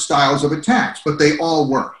different styles of attacks, but they all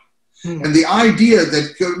work. Mm-hmm. And the idea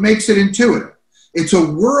that makes it intuitive. It's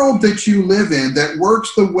a world that you live in that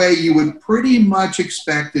works the way you would pretty much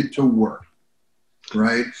expect it to work,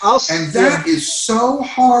 right? And that is so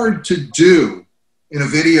hard to do in a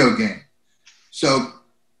video game. So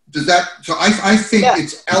I think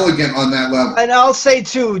it's elegant on that level. And I'll say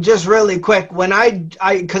too, just really quick, when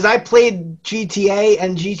because I played GTA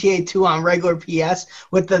and GTA 2 on regular PS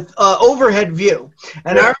with the overhead view,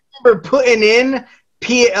 and I remember putting in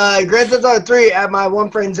Grand Theft Auto 3 at my one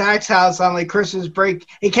friend Zach's house on like Christmas break.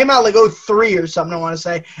 It came out like 03 or something, I want to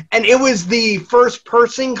say, and it was the first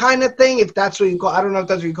person kind of thing, if that's what you call. I don't know if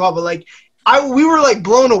that's what you call, but like we were like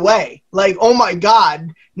blown away, like, oh my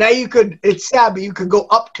god. Now it's sad, but you could go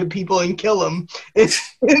up to people and kill them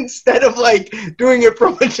instead of like doing it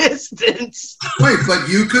from a distance. Right, but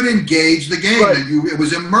you could engage the game, and it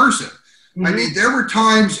was immersive. Mm-hmm. I mean, there were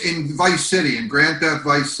times in Vice City, in Grand Theft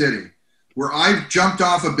Vice City, where I jumped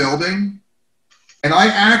off a building and I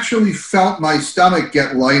actually felt my stomach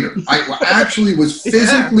get lighter. I actually was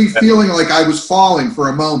physically feeling like I was falling for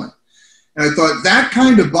a moment. And I thought, that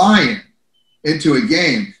kind of buy-in into a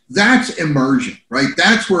game, that's immersion, right?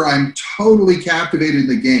 That's where I'm totally captivated in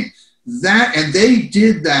the game. And they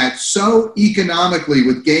did that so economically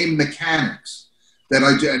with game mechanics that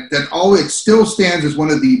it still stands as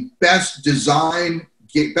one of the best designed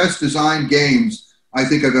games I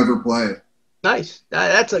think I've ever played. Nice.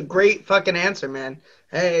 That's a great fucking answer, man.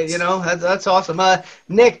 Hey, that's awesome.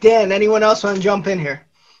 Nick, Dan, anyone else want to jump in here?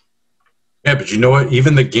 Yeah, but you know what?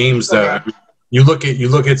 Even the games that you look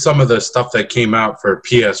at some of the stuff that came out for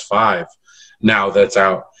PS5 now that's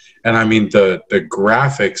out, and I mean the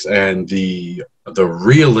graphics and the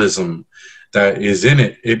realism that is in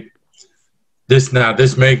it. This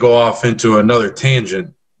may go off into another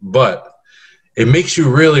tangent, but it makes you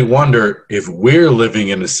really wonder if we're living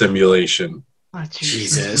in a simulation. Oh,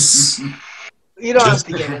 Jesus. You don't have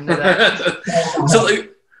to get into that.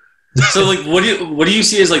 So what do you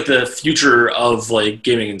see as like the future of like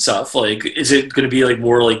gaming and stuff? Like, is it going to be like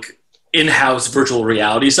more like in-house virtual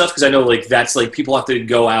reality stuff? Because I know like that's like people have to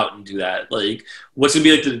go out and do that. Like, what's going to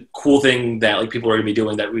be like the cool thing that like people are going to be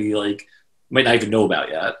doing that we like might not even know about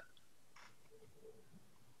yet?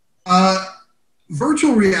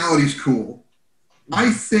 Virtual reality is cool. I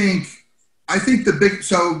think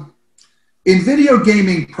in video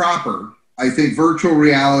gaming proper, I think virtual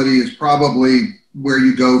reality is probably where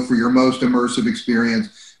you go for your most immersive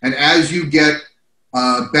experience. And as you get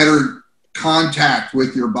better contact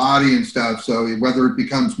with your body and stuff, so whether it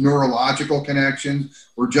becomes neurological connections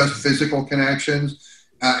or just physical connections,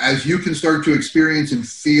 as you can start to experience and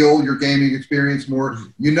feel your gaming experience more,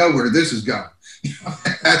 you know where this is going.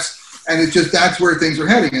 That's where things are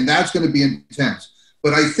heading, and that's going to be intense.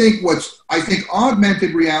 But I think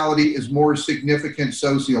augmented reality is more significant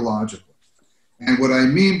sociologically. And what I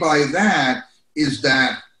mean by that is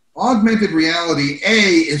that augmented reality,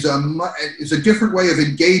 is a different way of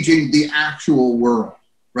engaging the actual world,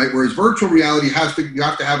 right? Whereas virtual reality you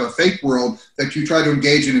have to have a fake world that you try to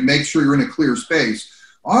engage in and make sure you're in a clear space.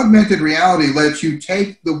 Augmented reality lets you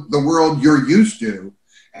take the world you're used to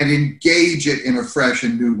and engage it in a fresh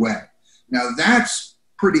and new way. Now that's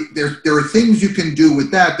there are things you can do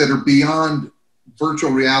with that are beyond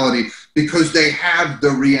virtual reality because they have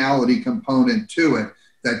the reality component to it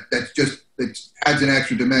that adds an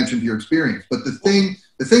extra dimension to your experience. But the thing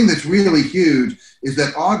that's really huge is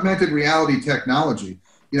that augmented reality technology,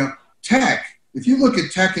 tech, if you look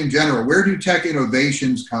at tech in general, where do tech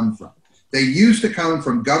innovations come from? They used to come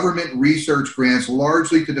from government research grants,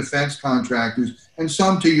 largely to defense contractors and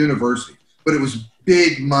some to universities, but it was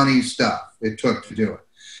big money stuff it took to do it.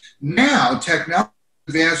 Now, technology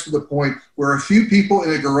advanced to the point where a few people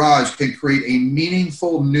in a garage can create a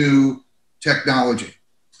meaningful new technology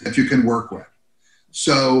that you can work with.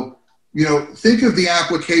 So, think of the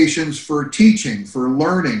applications for teaching, for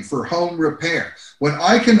learning, for home repair. When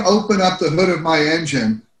I can open up the hood of my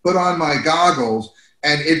engine, put on my goggles,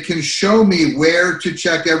 and it can show me where to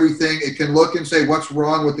check everything. It can look and say, what's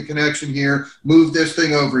wrong with the connection here? Move this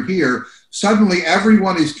thing over here. Suddenly,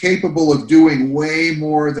 everyone is capable of doing way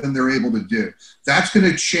more than they're able to do. That's going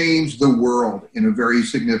to change the world in a very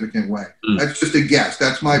significant way. That's just a guess.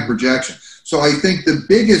 That's my projection. So I think the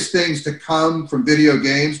biggest things to come from video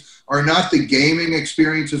games are not the gaming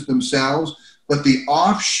experiences themselves, but the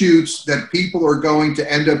offshoots that people are going to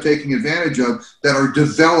end up taking advantage of that are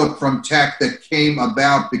developed from tech that came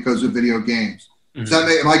about because of video games.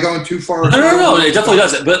 Am I going too far? No, it definitely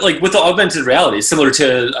does. But like with the augmented reality, similar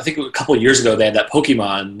to, I think a couple of years ago, they had that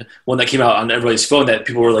Pokemon one that came out on everybody's phone that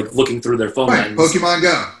people were like looking through their phone. Right, Pokemon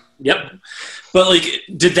Go. Yep. But like,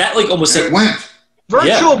 did that like almost it went.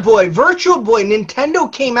 Virtual Boy,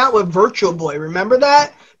 Nintendo came out with Virtual Boy. Remember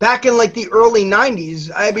that? Back in like the early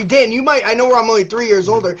 90s. I mean, Dan, I know I'm only 3 years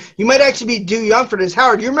older. You might actually be too young for this.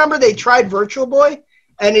 Howard, do you remember they tried Virtual Boy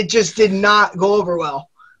and it just did not go over well?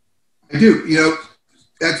 I do.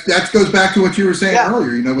 That goes back to what you were saying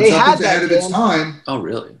earlier. When something's ahead of its time, oh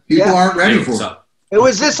really? People aren't ready for it. It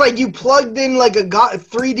was just like you plugged in like a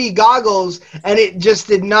 3D goggles, and it just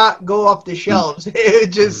did not go off the shelves.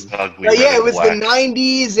 It just, it was the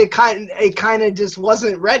 90s. It kind of just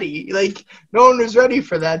wasn't ready. Like no one was ready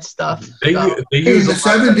for that stuff. In the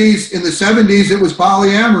 70s, it was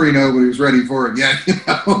polyamory. Nobody was ready for it yet,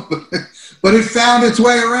 but it found its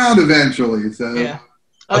way around eventually. So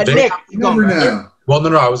Nick, you never know. Well,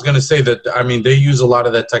 no, I was going to say that. I mean, they use a lot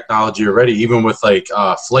of that technology already, even with like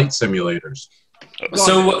flight simulators.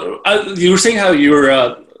 So you were saying how you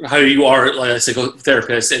are like a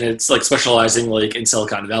psychotherapist, and it's like specializing like in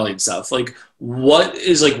Silicon Valley and stuff. Like, what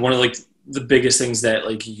is like one of like the biggest things that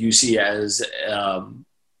like you see as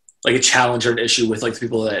like a challenge or an issue with like the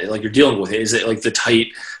people that like you're dealing with? Is it like the tight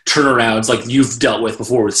turnarounds like you've dealt with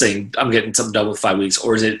before with saying I'm getting something done with 5 weeks,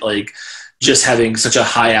 or is it like just having such a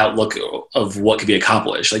high outlook of what could be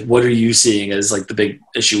accomplished? Like, what are you seeing as like the big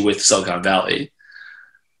issue with Silicon Valley?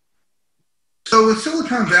 So with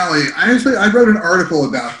Silicon Valley, I wrote an article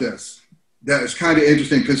about this that is kind of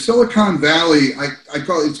interesting because Silicon Valley, I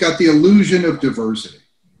call it, it's got the illusion of diversity,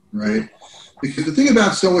 right? Because the thing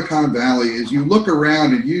about Silicon Valley is you look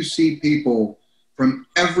around and you see people from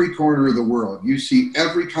every corner of the world. You see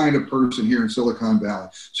every kind of person here in Silicon Valley.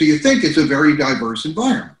 So you think it's a very diverse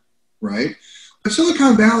environment, right? But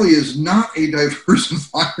Silicon Valley is not a diverse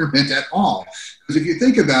environment at all. Because if you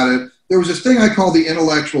think about it, there was this thing I call the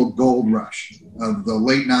intellectual gold rush of the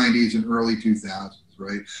late 90s and early 2000s,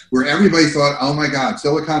 right? Where everybody thought, oh my God,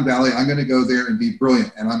 Silicon Valley, I'm going to go there and be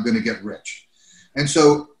brilliant and I'm going to get rich. And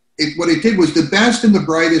so what it did was the best and the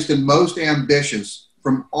brightest and most ambitious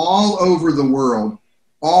from all over the world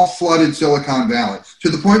all flooded Silicon Valley to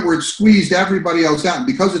the point where it squeezed everybody else out. And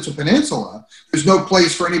because it's a peninsula, there's no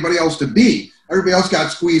place for anybody else to be. Everybody else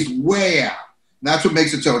got squeezed way out. And that's what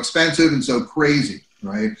makes it so expensive and so crazy,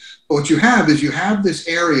 right? But what you have is you have this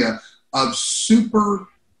area of super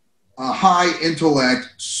high intellect,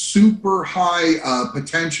 super high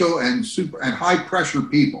potential, and high pressure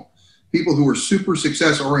people who are super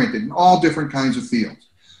success oriented in all different kinds of fields.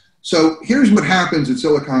 So here's what happens at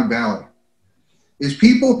Silicon Valley, is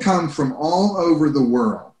people come from all over the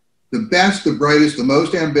world. The best, the brightest, the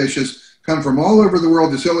most ambitious come from all over the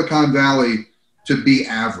world to Silicon Valley to be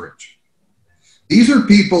average. These are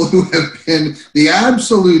people who have been the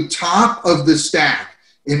absolute top of the stack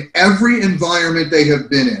in every environment they have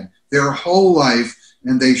been in their whole life,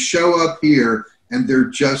 and they show up here and they're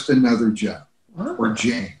just another Joe or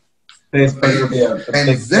Jane. That's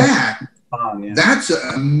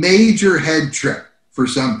a major head trip for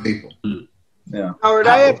some people. Yeah. Howard,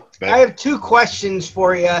 I have 2 questions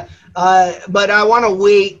for you, but I want to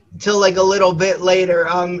wait till like a little bit later.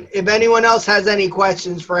 If anyone else has any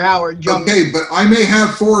questions for Howard, jump. Okay, but I may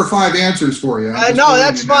have 4 or 5 answers for you. No,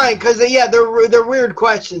 that's fine because they're weird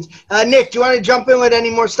questions. Nick, do you want to jump in with any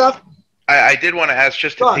more stuff? I did want to ask,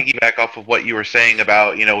 just to piggyback off of what you were saying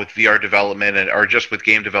about, with VR development or just with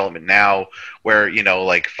game development now, where,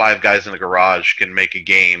 like 5 guys in the garage can make a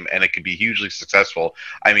game and it can be hugely successful.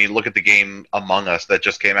 I mean, look at the game Among Us that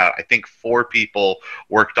just came out. I think 4 people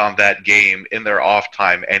worked on that game in their off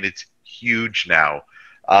time, and it's huge now.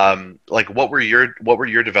 What were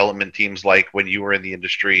your development teams like when you were in the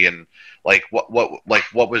industry, and what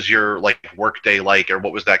was your work day like, or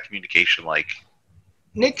what was that communication like?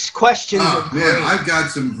 Nick's questions. Oh, man, I've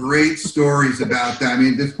got some great stories about that. I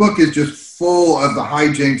mean, this book is just full of the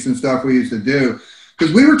hijinks and stuff we used to do,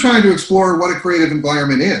 because we were trying to explore what a creative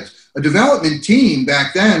environment is. A development team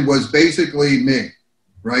back then was basically me,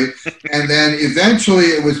 right? And then eventually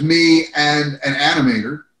it was me and an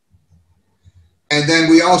animator. And then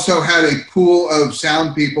we also had a pool of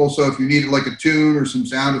sound people, so if you needed like a tune or some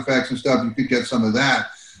sound effects and stuff, you could get some of that.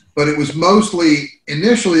 But it was mostly,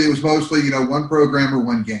 initially, 1 programmer,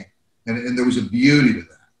 1 game. And there was a beauty to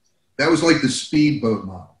that. That was like the speedboat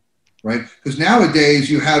model, right? Because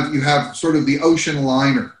nowadays you have sort of the ocean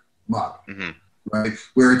liner model, right?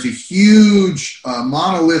 Where it's a huge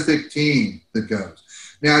monolithic team that goes.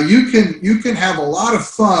 Now you can have a lot of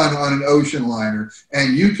fun on an ocean liner,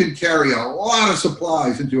 and you can carry a lot of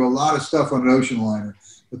supplies and do a lot of stuff on an ocean liner.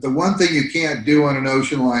 But the one thing you can't do on an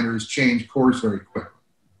ocean liner is change course very quickly.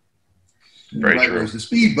 Very true. Whereas the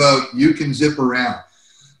speedboat, you can zip around.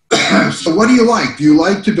 So what do you like? Do you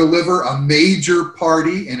like to deliver a major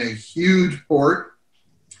party in a huge port?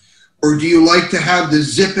 Or do you like to have the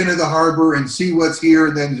zip into the harbor and see what's here,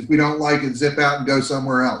 and then if we don't like it, zip out and go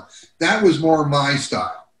somewhere else? That was more my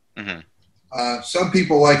style. Some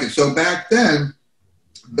people like it. So back then,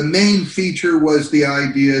 the main feature was the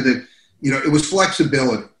idea that, it was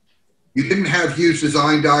flexibility. You didn't have huge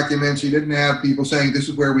design documents. You didn't have people saying this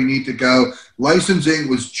is where we need to go. Licensing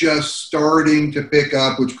was just starting to pick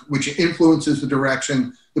up, which influences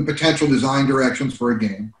the potential design directions for a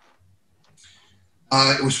game.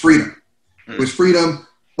 It was freedom. It was freedom.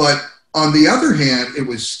 But on the other hand, it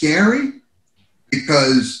was scary,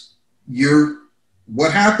 because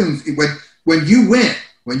what happens when you win,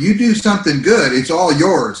 when you do something good, it's all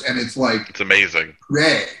yours. And it's like, it's amazing.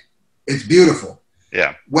 Great. It's beautiful.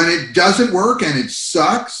 Yeah. When it doesn't work and it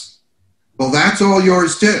sucks, well, that's all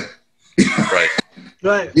yours too. Right.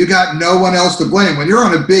 Right. You got no one else to blame. When you're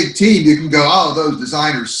on a big team, you can go, "Oh, those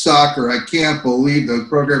designers suck," or "I can't believe those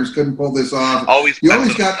programmers couldn't pull this off." Always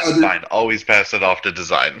pass it off to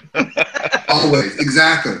design. Always,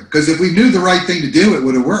 exactly. Because if we knew the right thing to do, it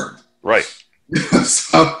would have worked. Right.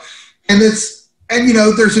 So, there's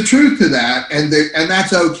a truth to that, and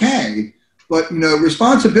that's okay. But,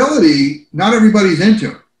 responsibility, not everybody's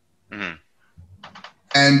into it.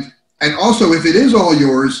 And also, if it is all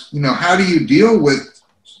yours, how do you deal with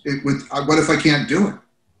it? What if I can't do it?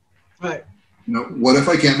 Right. What if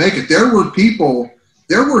I can't make it? There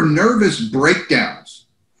were nervous breakdowns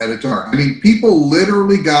at Atari. I mean, people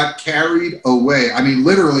literally got carried away. I mean,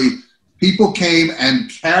 literally, people came and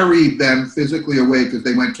carried them physically away because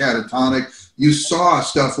they went catatonic. You saw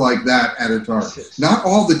stuff like that at Atari. Not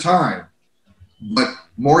all the time, but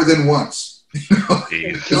more than once.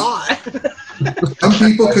 God. Some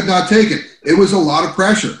people could not take it. It was a lot of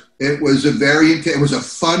pressure. It was it was a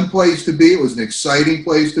fun place to be. It was an exciting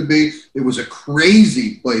place to be. It was a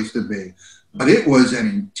crazy place to be, but it was an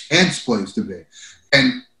intense place to be.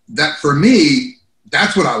 And that, for me,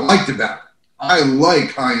 that's what I liked about it. I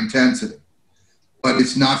like high intensity, but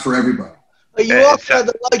it's not for everybody. But you also had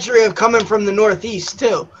the luxury of coming from the Northeast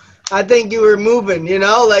too. I think you were moving,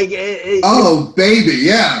 oh, baby,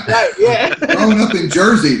 yeah. Right, yeah. Growing up in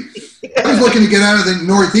Jersey, I was looking to get out of the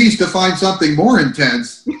Northeast to find something more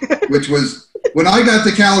intense, which was, when I got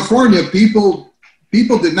to California, people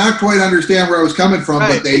did not quite understand where I was coming from,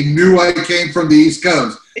 but they knew I came from the East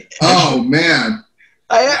Coast. Oh, man.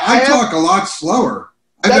 I talk a lot slower.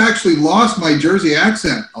 I've actually lost my Jersey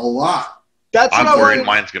accent a lot. That's I'm worried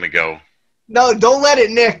mine's going to go. No, don't let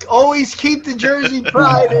it, Nick. Always keep the Jersey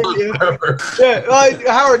pride in you.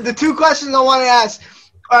 Yeah, Howard, the 2 questions I want to ask.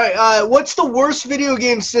 All right, what's the worst video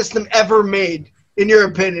game system ever made, in your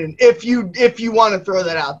opinion, if you want to throw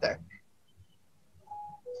that out there?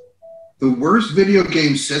 The worst video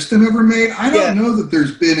game system ever made? I don't know that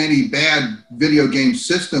there's been any bad video game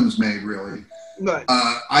systems made, really. Right.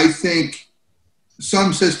 I think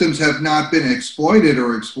some systems have not been exploited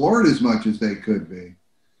or explored as much as they could be.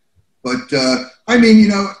 But, I mean, you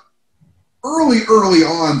know, early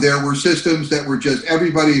on, there were systems that were just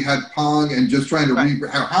everybody had Pong and just trying to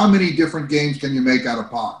how many different games can you make out of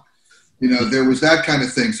Pong? You know, there was that kind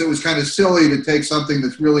of thing. So it was kind of silly to take something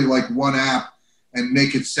that's really like one app and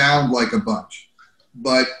make it sound like a bunch.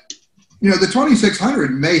 But, you know, the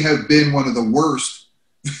 2600 may have been one of the worst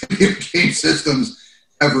video game systems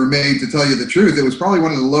ever made, to tell you the truth. It was probably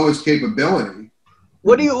one of the lowest capability.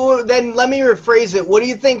 What do you then? Let me rephrase it. What do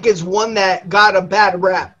you think is one that got a bad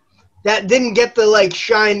rap, that didn't get the like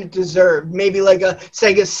shine it deserved? Maybe like a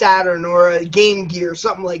Sega Saturn or a Game Gear,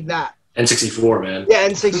 something like that. N64, man. Yeah,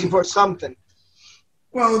 N64, something.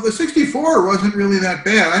 Well, the 64 wasn't really that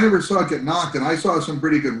bad. I never saw it get knocked, and I saw some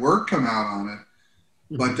pretty good work come out on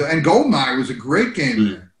it. But and GoldenEye was a great game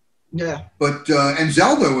there. Yeah. But and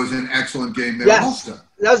Zelda was an excellent game there also.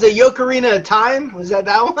 That was the Ocarina of Time. Was that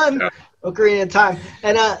one? Yeah. Ocarina of Time.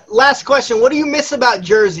 And last question, what do you miss about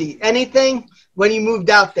Jersey? Anything when you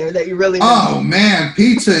moved out there that you really miss? Oh, man,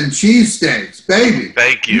 pizza and cheesesteaks, baby.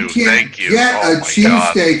 Thank you. Thank you. Get a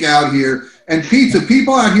cheesesteak out here. And pizza.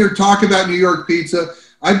 People out here talk about New York pizza.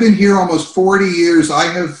 I've been here almost 40 years. I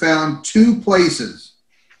have found 2 places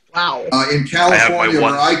in California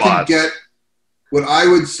where I can get what I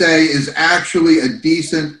would say is actually a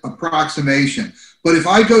decent approximation. But if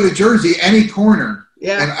I go to Jersey, any corner,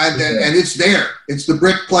 and it's there. It's the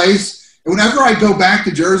Brick Place. And whenever I go back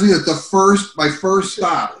to Jersey, that's my first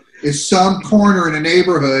stop is some corner in a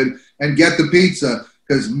neighborhood and get the pizza.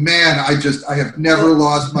 Because, man, I have never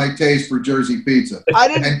lost my taste for Jersey pizza.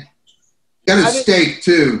 And get a steak,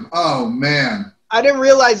 too. Oh, man. I didn't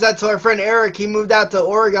realize that till our friend Eric, he moved out to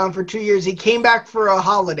Oregon for 2 years. He came back for a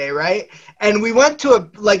holiday, right? And we went to a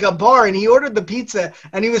bar, and he ordered the pizza,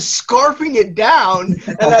 and he was scarfing it down.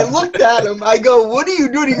 And I looked at him. I go, "What are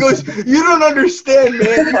you doing?" He goes, "You don't understand,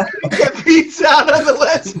 man. You get pizza out on the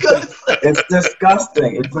West Coast." It's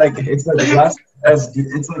disgusting. It's like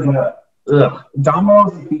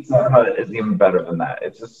Domino's Pizza Hut is even better than that.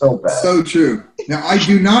 It's just so bad. So true. Now, I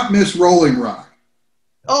do not miss Rolling Rock.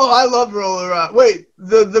 Oh, I love Rolling Rock. Wait,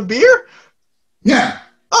 the beer? Yeah.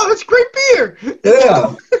 Oh, it's great beer.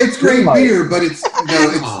 Yeah. It's great beer, but it's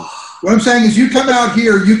what I'm saying is you come out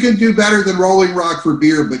here, you can do better than Rolling Rock for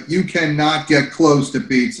beer, but you cannot get close to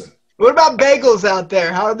pizza. What about bagels out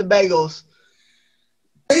there? How are the bagels?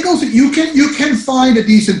 Bagels, you can find a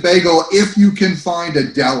decent bagel if you can find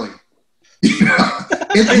a deli. You know,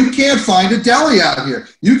 you can't find a deli out here.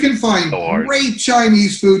 You can find great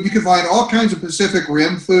Chinese food. You can find all kinds of Pacific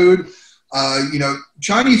Rim food. You know,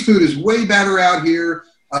 Chinese food is way better out here.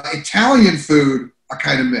 Italian food, I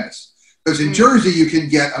kind of miss. Because in Jersey, you can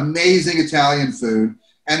get amazing Italian food,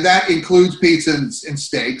 and that includes pizza and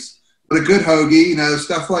steaks. But a good hoagie, you know,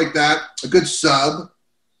 stuff like that, a good sub.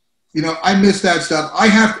 You know, I miss that stuff.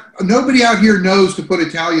 Nobody out here knows to put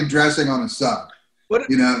Italian dressing on a sub.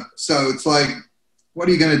 You know, so it's like, what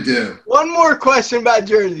are you going to do? One more question about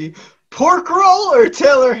Jersey. Pork roll or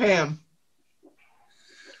Taylor ham?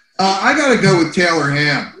 I got to go with Taylor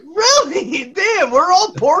ham. Really? Damn, we're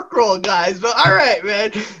all pork roll guys. But all right,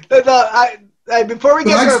 man. Before we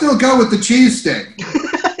I'd still go with the cheesesteak.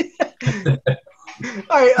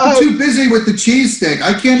 All right, I'm too busy with the cheesesteak.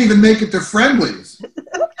 I can't even make it to Friendly's.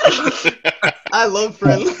 I love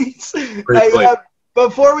Friendly's.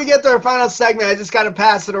 Before we get to our final segment, I just got to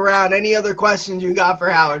pass it around. Any other questions you got for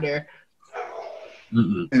Howard here?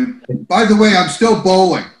 And by the way, I'm still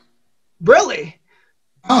bowling. Really?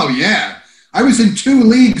 Oh, yeah. I was in 2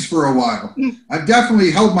 leagues for a while. I've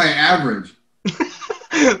definitely held my average.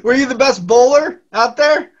 Were you the best bowler out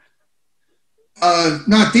there?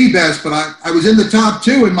 Not the best, but I was in the top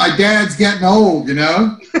 2, and my dad's getting old, you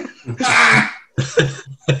know?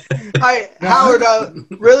 Hi, Howard,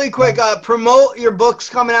 really quick, promote your books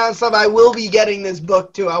coming out and stuff. I will be getting this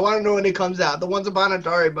book, too. I want to know when it comes out, the Once Upon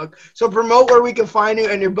Atari book. So promote where we can find you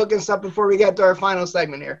and your book and stuff before we get to our final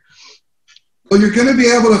segment here. Well, you're going to be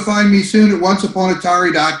able to find me soon at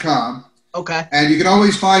onceuponatari.com. Okay. And you can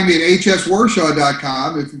always find me at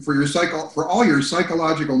hswarshaw.com for all your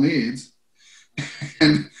psychological needs.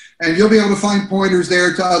 And And you'll be able to find pointers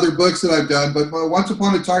there to other books that I've done. But Once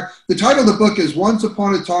Upon Atari, the title of the book is Once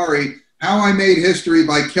Upon Atari, How I Made History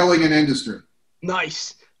by Killing an Industry.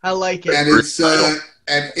 Nice. I like it. And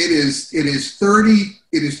it is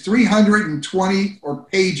 320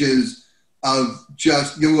 pages of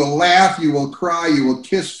just, you will laugh, you will cry, you will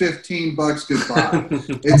kiss $15 goodbye.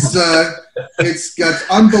 It's got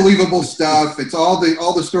unbelievable stuff. It's all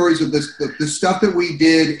the stories of the stuff that we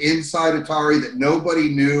did inside Atari that nobody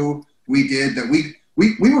knew we did, that we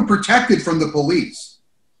were protected from the police.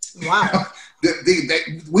 Wow.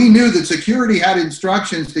 We knew that security had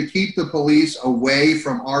instructions to keep the police away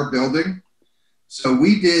from our building. So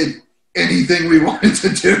we did anything we wanted to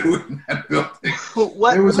do in that building.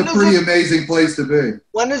 It was a pretty amazing place to be.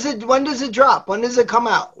 When does it drop? When does it come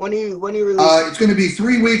out? When you release it? It's going to be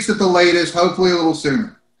 3 weeks at the latest, hopefully a little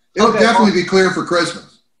sooner. It'll definitely be clear for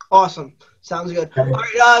Christmas. Awesome. Sounds good. All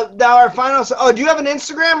right, now our final. Oh, do you have an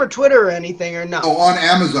Instagram or Twitter or anything, or no? Oh, on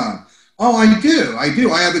Amazon. Oh, I do. I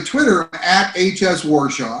have a Twitter at HS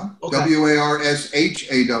Warshaw,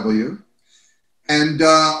 WARSHAW. And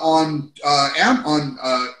on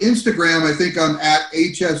Instagram, I think I'm at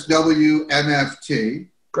HSWMFT.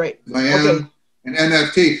 Great. I am an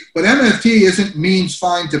MFT. But MFT isn't means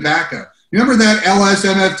fine tobacco. You remember that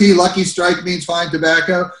LSMFT, Lucky Strike means fine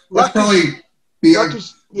tobacco? That's probably...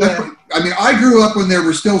 I grew up when there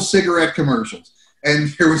were still cigarette commercials. And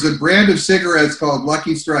there was a brand of cigarettes called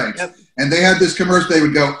Lucky Strikes. Yep. And they had this commercial. They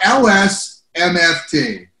would go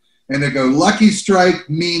LSMFT. And they go, Lucky Strike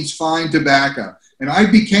means fine tobacco. And I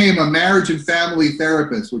became a marriage and family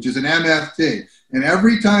therapist, which is an MFT. And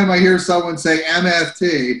every time I hear someone say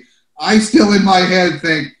MFT, I still in my head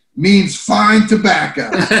think, means fine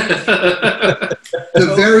tobacco. It's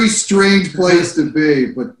a very strange place to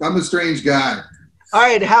be, but I'm a strange guy. All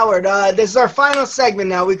right, Howard, this is our final segment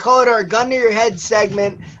now. We call it our gun to your head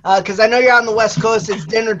segment because I know you're on the West Coast. It's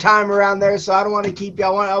dinner time around there, so I don't want to keep you.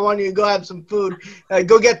 I want you to go have some food.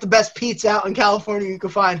 Go get the best pizza out in California you can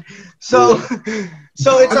find. So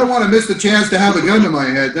I don't want to miss the chance to have a gun to my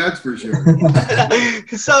head, that's for sure.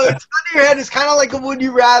 So it's gun to your head. It's kind of like a would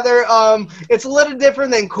you rather. It's a little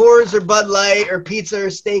different than Coors or Bud Light or pizza or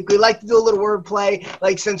steak. We like to do a little wordplay.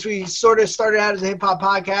 Like since we sort of started out as a hip hop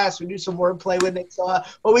podcast, we do some wordplay with it. So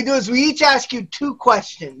what we do is we each ask you 2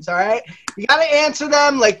 questions. All right, you got to answer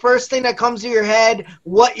them like first thing that comes to your head,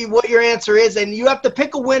 what your answer is, and you have to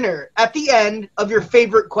pick a winner at the end of your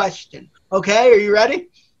favorite question. Okay, are you ready?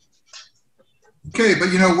 Okay, but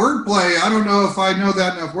wordplay, I don't know if I know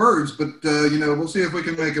that enough words, but we'll see if we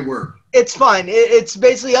can make it work. It's fine. It's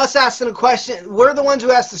basically us asking a question. We're the ones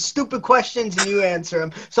who ask the stupid questions and you answer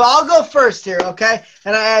them. So I'll go first here, okay?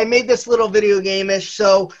 And I made this little video game-ish.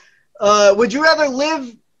 So would you rather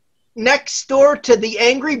live next door to the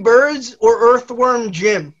Angry Birds or Earthworm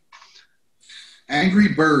Jim? Angry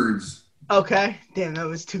Birds. Okay. Damn, that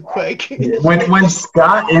was too quick. When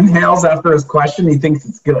Scott inhales after his question, he thinks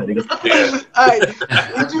it's good. He goes, all right.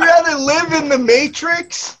 Would you rather live in the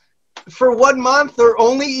Matrix for 1 month or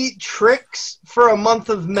only eat tricks for a month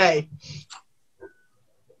of May?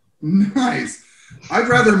 Nice. I'd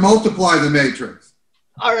rather multiply the Matrix.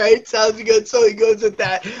 All right. Sounds good. So he goes with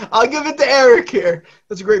that. I'll give it to Eric here.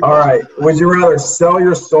 That's a great point. All right. Would you rather sell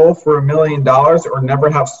your soul for $1 million or never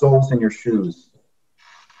have soles in your shoes?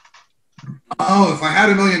 Oh, if I had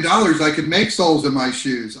 $1 million, I could make soles in my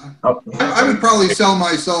shoes. I would probably sell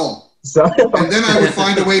my soul. And then I would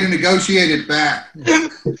find a way to negotiate it back.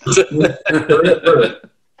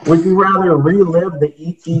 Would you rather relive the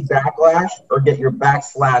E.T. backlash or get your back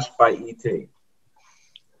slashed by E.T.?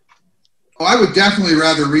 Oh, I would definitely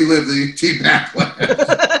rather relive the E.T. backlash.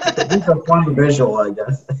 It's a funny visual, I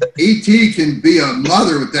guess. E.T. can be a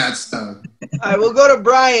mother with that stuff. All right, we'll go to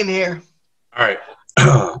Brian here. All right.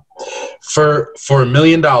 For $1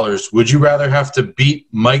 million, would you rather have to beat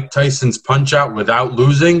Mike Tyson's Punch Out without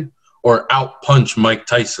losing or out punch Mike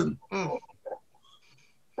Tyson? For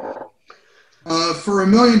 $1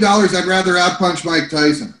 million, I'd rather out punch Mike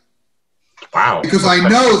Tyson. Wow. Because I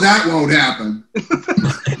know that won't happen.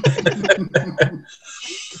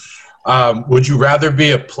 Would you rather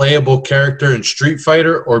be a playable character in Street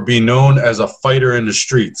Fighter or be known as a fighter in the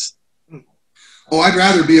streets? Oh, I'd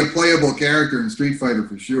rather be a playable character in Street Fighter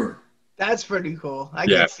for sure. That's pretty cool. I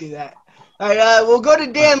can see that. All right, we'll go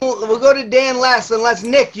to Dan. We'll go to Dan last, unless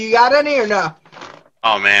Nick, you got any or no?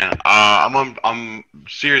 Oh man, I'm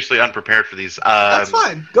seriously unprepared for these. That's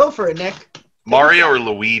fine. Go for it, Nick. Mario or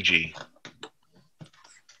Luigi?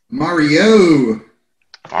 Mario.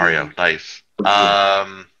 Nice.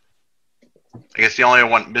 I guess the only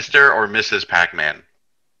one, Mr. or Mrs. Pac-Man?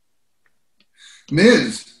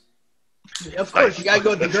 Ms. Of course, you gotta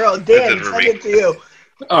go with the girl. Dan, send it to you.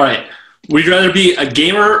 All right. Would you rather be a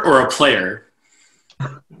gamer or a player?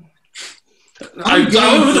 I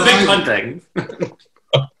went with the big pun thing.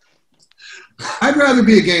 I'd rather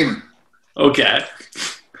be a gamer. Okay.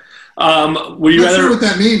 Would you I'm not rather? sure what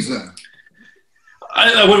that means, though.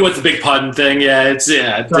 I went with the big pun thing. Yeah, it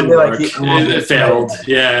didn't work. It failed.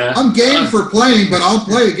 Yeah. I'm game for playing, but I'll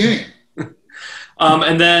play a game.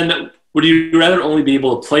 And then, would you rather only be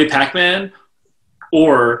able to play Pac-Man,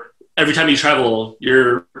 or every time you travel,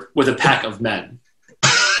 you're with a pack of men?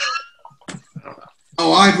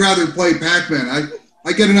 Oh, I'd rather play Pac-Man.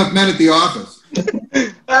 I get enough men at the office.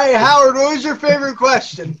 Hey, Howard, what was your favorite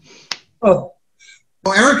question? Oh.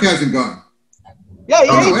 Well, Eric hasn't gone. Yeah,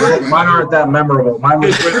 Eric mine aren't that memorable. Mine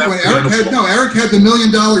was Eric had the $1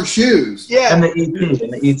 million shoes. Yeah. And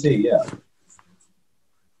the ET, yeah.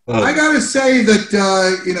 I gotta say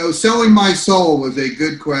that selling my soul was a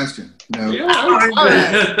good question. Yeah,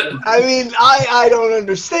 I mean, I don't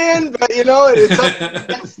understand, but it's up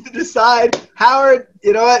to us to decide. Howard,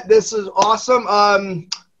 you know what? This is awesome.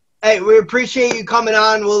 Hey, we appreciate you coming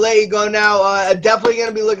on. We'll let you go now. Definitely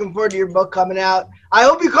gonna be looking forward to your book coming out. I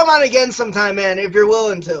hope you come on again sometime, man, if you're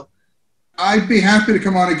willing to. I'd be happy to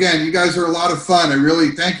come on again. You guys are a lot of fun. I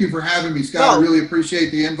really thank you for having me, Scott. I really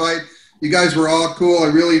appreciate the invite. You guys were all cool. I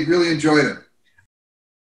really, really enjoyed it.